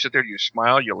 You sit there, you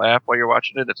smile, you laugh while you're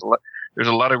watching it. There's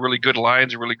a lot of really good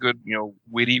lines, really good,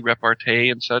 witty repartee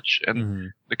and such,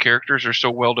 and the characters are so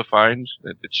well defined.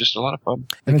 It's just a lot of fun.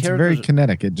 And it's very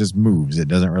kinetic. It just moves. It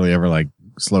doesn't really ever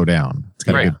slow down. It's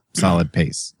got a good solid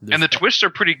pace. And the twists are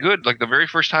pretty good. Like the very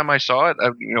first time I saw it,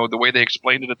 the way they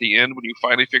explained it at the end, when you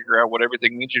finally figure out what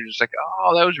everything means, you're just like,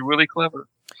 oh, that was really clever.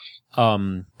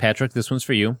 Patrick, this one's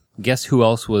for you. Guess who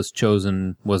else was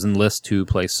in list to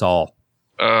play Saul?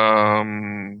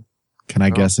 Can I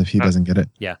guess if he doesn't get it?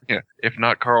 Yeah. Yeah. If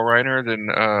not Carl Reiner, then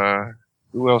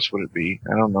Who else would it be?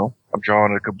 I don't know. I'm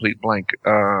drawing a complete blank.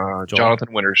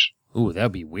 Jonathan Winters. Ooh,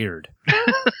 that'd be weird.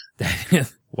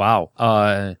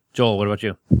 Wow. Joel, what about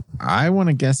you? I want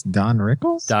to guess Don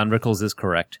Rickles. Don Rickles is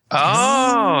correct.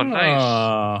 Oh,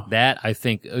 nice. That, I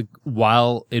think,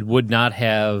 while it would not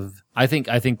have... I think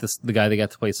the guy that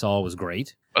got to play Saul was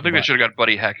great. I think they should have got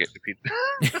Buddy Hackett.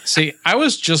 See, I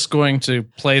was just going to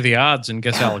play the odds and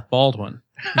guess Alec Baldwin.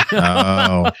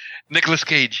 Oh. Nicolas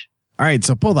Cage. All right,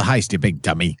 so pull the heist, you big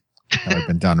dummy. That would have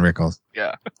been Don Rickles.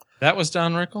 Yeah. That was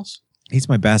Don Rickles? He's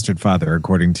my bastard father,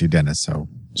 according to Dennis, so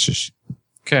shush.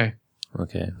 Okay.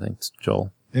 Okay, thanks,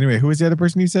 Joel. Anyway, who was the other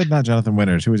person you said? Not Jonathan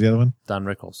Winters. Who was the other one? Don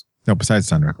Rickles. No, besides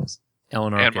Don Rickles.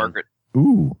 Alan Arkin. And Margaret.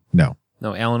 Ooh, no.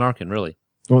 No, Alan Arkin, really.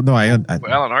 Well, no, Alan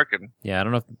Arkin. Yeah, I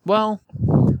don't know.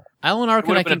 Alan It Arkin,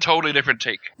 would have been a totally different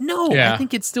take. No, Yeah. I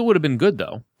think it still would have been good,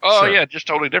 though. Oh, Sure. yeah, just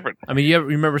totally different. I mean, you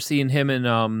remember seeing him in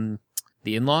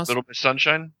The In-Laws? Little Miss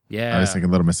Sunshine? Yeah. I was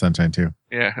thinking Little Miss Sunshine, too.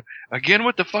 Yeah. Again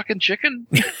with the fucking chicken?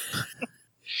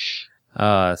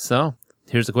 So,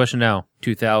 here's the question now.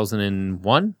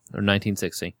 2001 or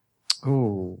 1960?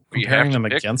 Ooh. You Comparing have to them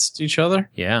pick? against each other?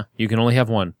 Yeah, you can only have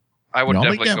one. I would You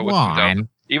only definitely get go with one. 2000.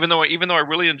 Even though I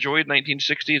really enjoyed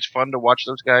 1960, it's fun to watch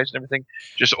those guys and everything.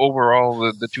 Just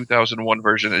overall, the 2001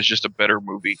 version is just a better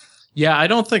movie. Yeah, I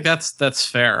don't think that's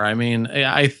fair. I mean,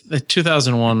 the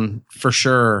 2001 for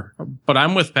sure, but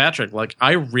I'm with Patrick. Like,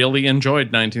 I really enjoyed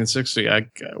 1960. It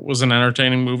was an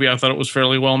entertaining movie. I thought it was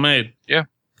fairly well made. Yeah.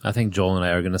 I think Joel and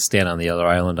I are going to stand on the other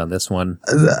island on this one.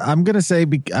 I'm gonna say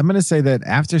that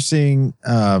after seeing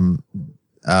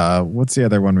what's the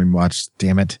other one we watched?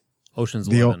 Damn it. Ocean's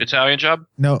The 11. Italian Job?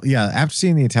 No, yeah, after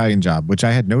seeing The Italian Job, which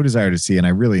I had no desire to see and I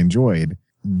really enjoyed.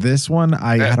 This one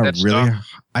I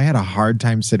had a hard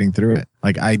time sitting through it.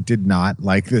 Like, I did not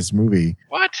like this movie.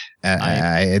 What?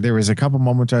 There was a couple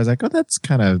moments where I was like, oh,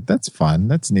 that's fun.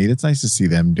 That's neat. It's nice to see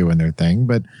them doing their thing.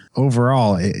 But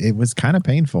overall, it was kind of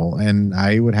painful. And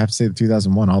I would have to say the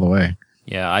 2001 all the way.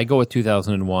 Yeah, I go with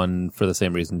 2001 for the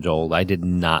same reason, Joel. I did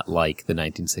not like the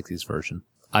 1960s version.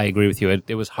 I agree with you.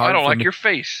 It was hard. I don't like your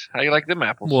face. How you like them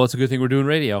apples? Well, it's a good thing we're doing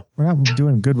radio. We're not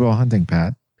doing Goodwill Hunting,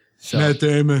 Pat. So. Matt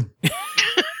Damon.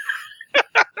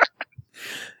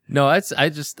 No, I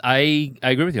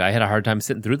agree with you. I had a hard time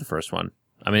sitting through the first one.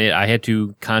 I mean, I had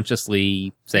to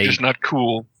consciously say, just not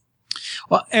cool.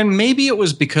 Well, and maybe it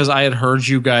was because I had heard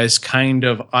you guys kind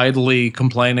of idly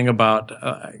complaining about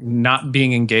not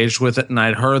being engaged with it, and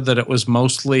I'd heard that it was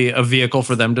mostly a vehicle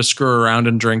for them to screw around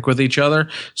and drink with each other.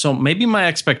 So maybe my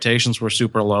expectations were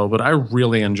super low, but I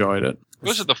really enjoyed it.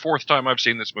 This is the fourth time I've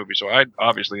seen this movie, so I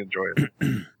obviously enjoy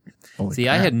it. See,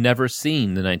 I had never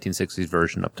seen the 1960s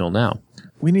version up till now.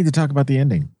 We need to talk about the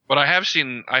ending. But I have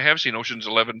seen Ocean's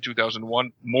 11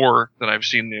 2001 more than I've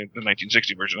seen the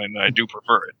 1960 version, and I do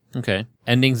prefer it. Okay.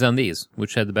 Endings on these.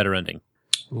 Which had the better ending?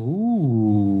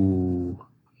 Ooh.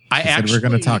 We're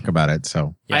going to talk about it,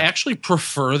 so. Yeah. I actually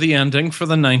prefer the ending for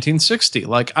the 1960.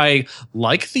 Like, I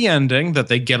like the ending that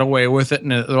they get away with it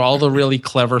and all the really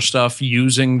clever stuff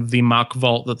using the mock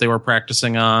vault that they were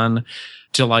practicing on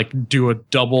to like do a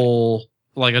double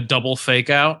fake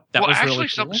out. That was actually really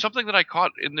cool. something that I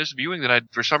caught in this viewing that I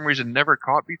for some reason never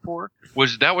caught before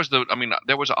was that was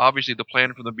obviously the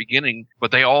plan from the beginning,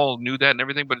 but they all knew that and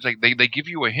everything. But it's like they give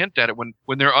you a hint at it when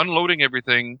they're unloading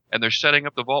everything and they're setting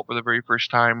up the vault for the very first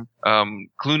time.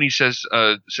 Clooney says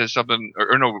something,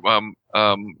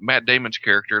 Matt Damon's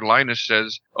character Linus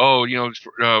says, "Oh,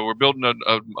 we're building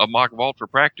a mock vault for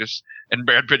practice," and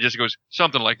Brad Pitt just goes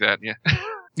something like that.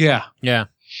 Yeah. Yeah.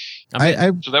 So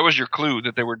that was your clue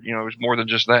that they were, it was more than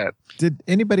just that. Did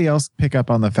anybody else pick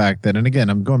up on the fact that, and again,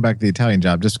 I'm going back to The Italian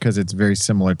Job just because it's very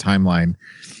similar timeline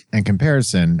and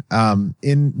comparison.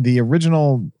 In the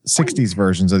original 60s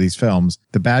versions of these films,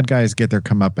 the bad guys get their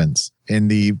comeuppance. In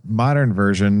the modern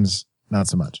versions, not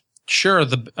so much. Sure,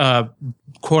 the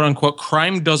quote unquote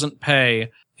crime doesn't pay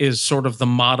is sort of the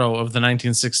motto of the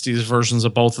 1960s versions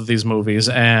of both of these movies,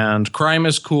 and crime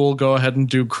is cool. Go ahead and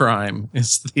do crime.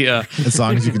 It's the as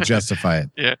long as you can justify it.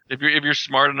 Yeah, if you're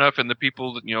smart enough and the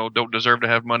people that don't deserve to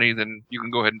have money, then you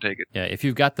can go ahead and take it. Yeah, if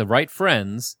you've got the right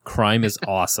friends, crime is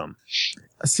awesome.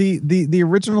 See, the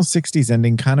original 60s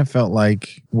ending kind of felt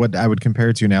like what I would compare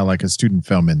it to now, like a student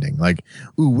film ending. Like,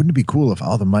 ooh, wouldn't it be cool if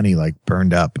all the money like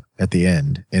burned up at the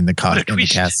end in the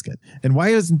casket? And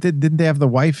why didn't they have the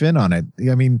wife in on it?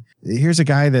 I mean, here's a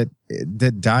guy that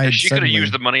died. Yeah, she could have suddenly.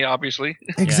 used the money, obviously.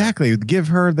 Exactly. Yeah. Give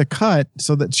her the cut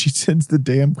so that she sends the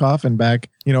damn coffin back,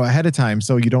 ahead of time,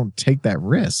 so you don't take that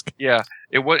risk. Yeah.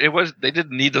 It was. They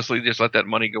didn't needlessly just let that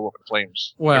money go up in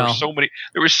flames. Well,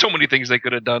 there were so many things they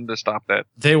could have done to stop that.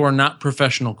 They were not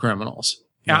professional criminals.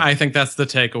 I think that's the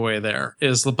takeaway there,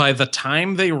 is by the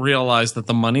time they realize that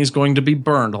the money's going to be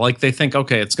burned, like they think,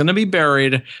 okay, it's going to be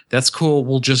buried. That's cool.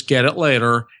 We'll just get it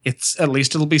later. At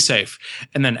least it'll be safe.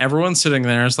 And then everyone's sitting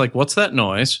there. It's like, what's that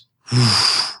noise?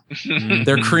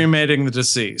 They're cremating the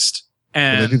deceased.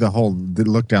 And they do they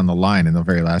look down the line in the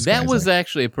very last. That was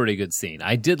actually a pretty good scene.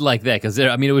 I did like that because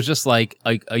it was just like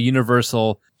a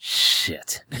universal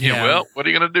shit. Yeah. Well, what are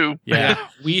you gonna do? Yeah.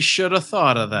 We should have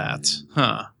thought of that,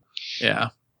 huh? Yeah.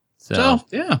 So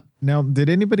yeah. Now, did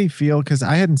anybody feel, because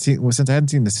I hadn't seen the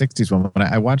 '60s one, when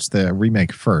I watched the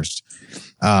remake first,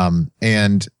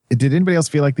 and did anybody else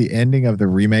feel like the ending of the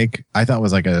remake I thought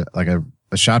was like a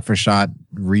shot for shot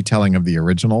retelling of the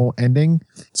original ending?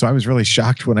 So I was really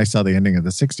shocked when I saw the ending of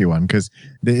the '60 one, because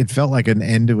it felt like an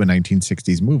end to a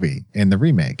 1960s movie in the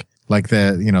remake, like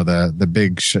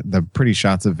the pretty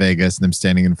shots of Vegas and them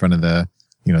standing in front of the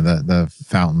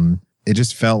fountain. It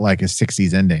just felt like a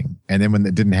 '60s ending. And then when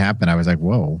it didn't happen, I was like,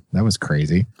 whoa, that was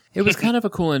crazy. It was kind of a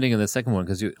cool ending in the second one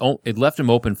because it left him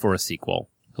open for a sequel.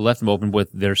 It left him open with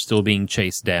they're still being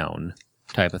chased down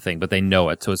type of thing, but they know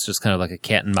it. So it's just kind of like a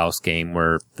cat and mouse game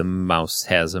where the mouse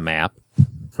has a map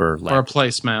or a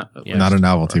placemat. Yeah, not a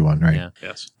novelty one, right? Yeah.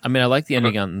 Yes. I mean, I like the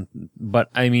ending but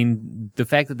I mean, the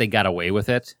fact that they got away with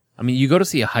it. I mean, you go to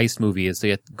see a heist movie is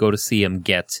to go to see him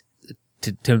get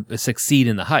to succeed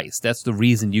in the heist. That's the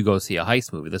reason you go see a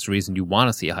heist movie. That's the reason you want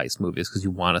to see a heist movie, is because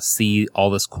you want to see all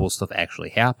this cool stuff actually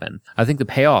happen. I think the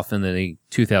payoff in the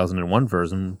 2001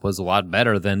 version was a lot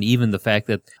better than even the fact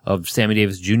of Sammy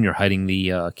Davis Jr. hiding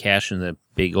the cash in the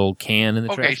big old can in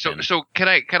the trash bin. So can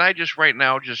I just right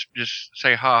now just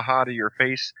say ha ha to your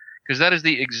face? Because that is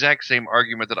the exact same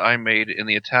argument that I made in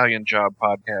the Italian Job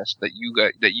podcast that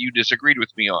you disagreed with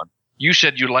me on. You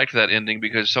said you liked that ending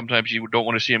because sometimes you don't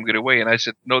want to see him get away. And I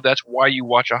said, no, that's why you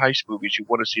watch a heist movie. You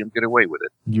want to see him get away with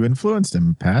it. You influenced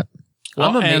him, Pat.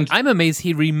 Well, I'm amazed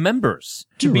he remembers.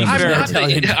 To be fair,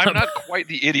 I'm not quite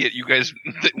the idiot you guys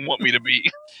want me to be.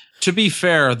 To be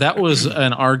fair, that was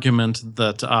an argument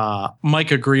that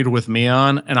Mike agreed with me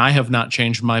on, and I have not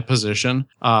changed my position.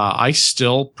 I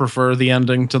still prefer the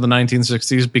ending to the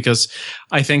 1960s because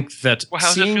I think that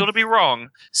how does it feel to be wrong?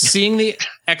 Seeing the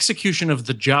execution of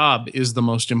the job is the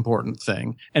most important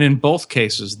thing. And in both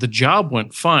cases, the job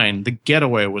went fine. The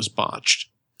getaway was botched.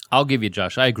 I'll give you,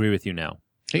 Josh. I agree with you now.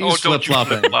 Don't you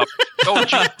flip-flop, you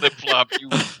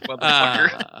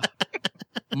motherfucker.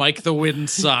 Mike the Wind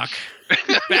Sock.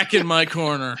 Back in my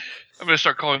corner. I'm going to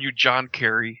start calling you John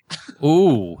Kerry.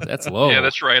 Ooh, that's low. Yeah,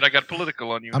 that's right. I got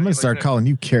political on you. I'm going to start calling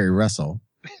you Kerry Russell.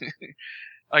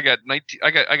 I got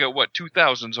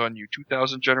 2000s on you.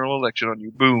 2000 general election on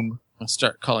you. Boom. I'll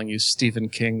start calling you Stephen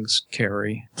King's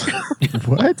Kerry.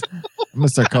 What? I'm going to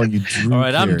start calling you Drew All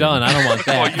right, Carey. I'm done. I don't want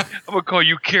that. I'm going to call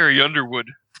you Carrie Underwood.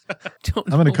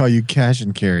 I'm going to call you Cash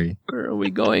and Carry. Where are we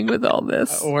going with all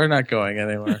this? We're not going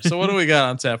anywhere. So what do we got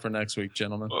on tap for next week,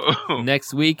 gentlemen?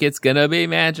 Next week, it's going to be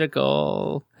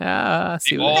magical.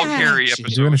 See the All Carrie episode.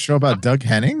 You doing a show about Doug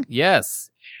Henning? Yes.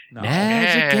 No.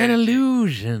 Magic and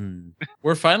illusion.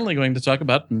 We're finally going to talk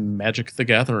about Magic the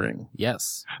Gathering.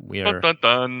 Yes. We are. Dun,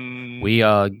 dun, dun. We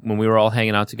when we were all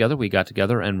hanging out together, we got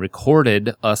together and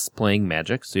recorded us playing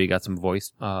Magic. So you got some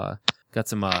voice got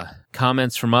some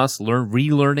comments from us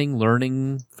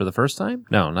learning for the first time?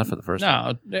 No, not for the first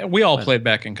time. No, we all played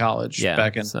back in college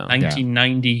back in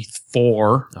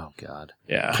 1994. Oh God.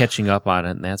 Yeah. Catching up on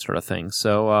it and that sort of thing.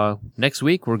 So next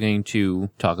week we're going to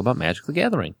talk about Magic the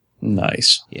Gathering.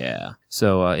 Nice. Yeah.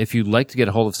 So if you'd like to get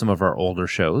a hold of some of our older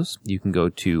shows, you can go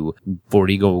to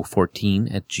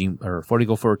Fortigo14 or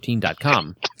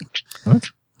fortigo14.com. What?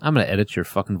 I'm going to edit your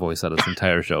fucking voice out of this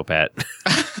entire show, Pat.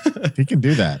 You can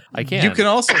do that. I can. You can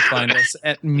also find us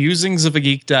at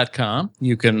musingsofageek.com.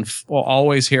 You can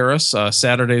always hear us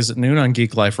Saturdays at noon on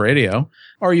Geek Life Radio,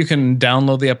 or you can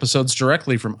download the episodes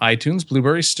directly from iTunes,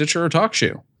 Blueberry, Stitcher, or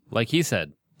TalkShoe. Like he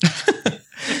said.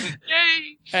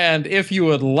 Yay! And if you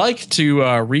would like to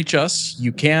reach us,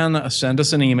 you can send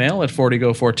us an email at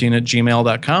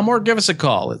fortigo14@gmail.com or give us a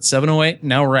call at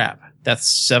 708-NOW-RAP.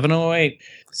 That's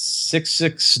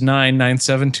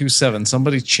 708-669-9727.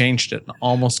 Somebody changed it and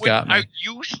almost got me.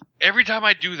 Every time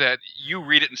I do that, you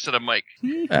read it instead of Mike.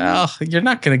 Well, you're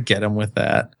not going to get him with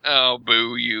that. Oh,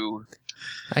 boo you.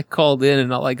 I called in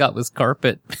and all I got was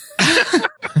carpet.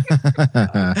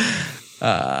 All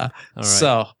right.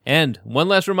 So, and one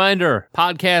last reminder,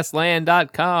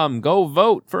 podcastland.com. Go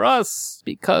vote for us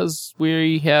because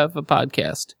we have a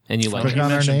podcast. And you Click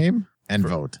on our name and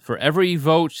vote. For every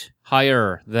vote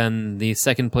higher than the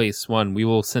second place one, we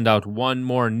will send out one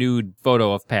more nude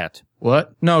photo of Pat.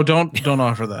 What? No, don't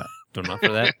offer that. Don't know for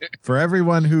that. For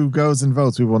everyone who goes and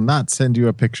votes, we will not send you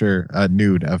a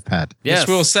nude of Pat. Yes,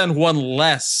 we'll send one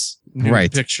less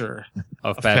nude picture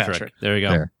of Patrick. There you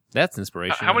go. There. That's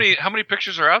inspiration. How many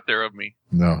pictures are out there of me?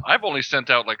 No. I've only sent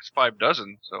out like 5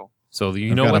 dozen, So you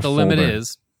I've know got what a the limit folder.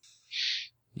 is.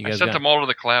 You I guys sent them all to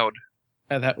the cloud.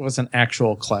 That was an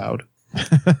actual cloud.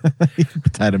 You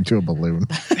tied him to a balloon.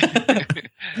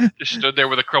 Just stood there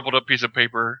with a crumpled up piece of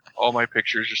paper, all my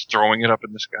pictures, just throwing it up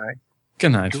in the sky.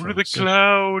 Good night. Go to the folks.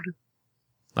 cloud.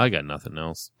 I got nothing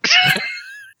else.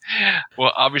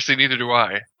 Well, obviously neither do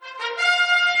I.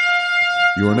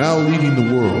 You are now leading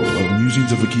the world of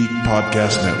Musings of a Geek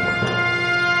podcast network.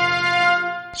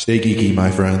 Stay geeky,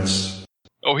 my friends.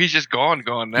 Oh, he's just gone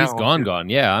now. He's gone.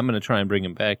 Yeah, I'm going to try and bring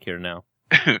him back here now.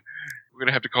 We're going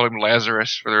to have to call him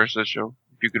Lazarus for the rest of the show.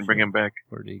 If you can bring him back.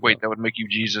 Where'd he Wait, go? that would make you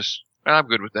Jesus. I'm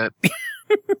good with that.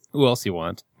 Who else you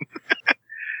want?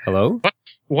 Hello?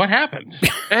 What happened?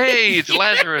 Hey, it's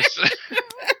Lazarus.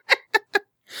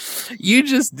 You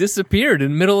just disappeared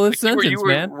in the middle of the you sentence, were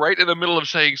man. right in the middle of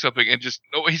saying something and just,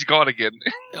 he's gone again.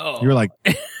 Oh. You were like,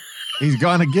 he's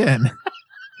gone again.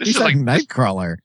 This He's is like like Nightcrawler.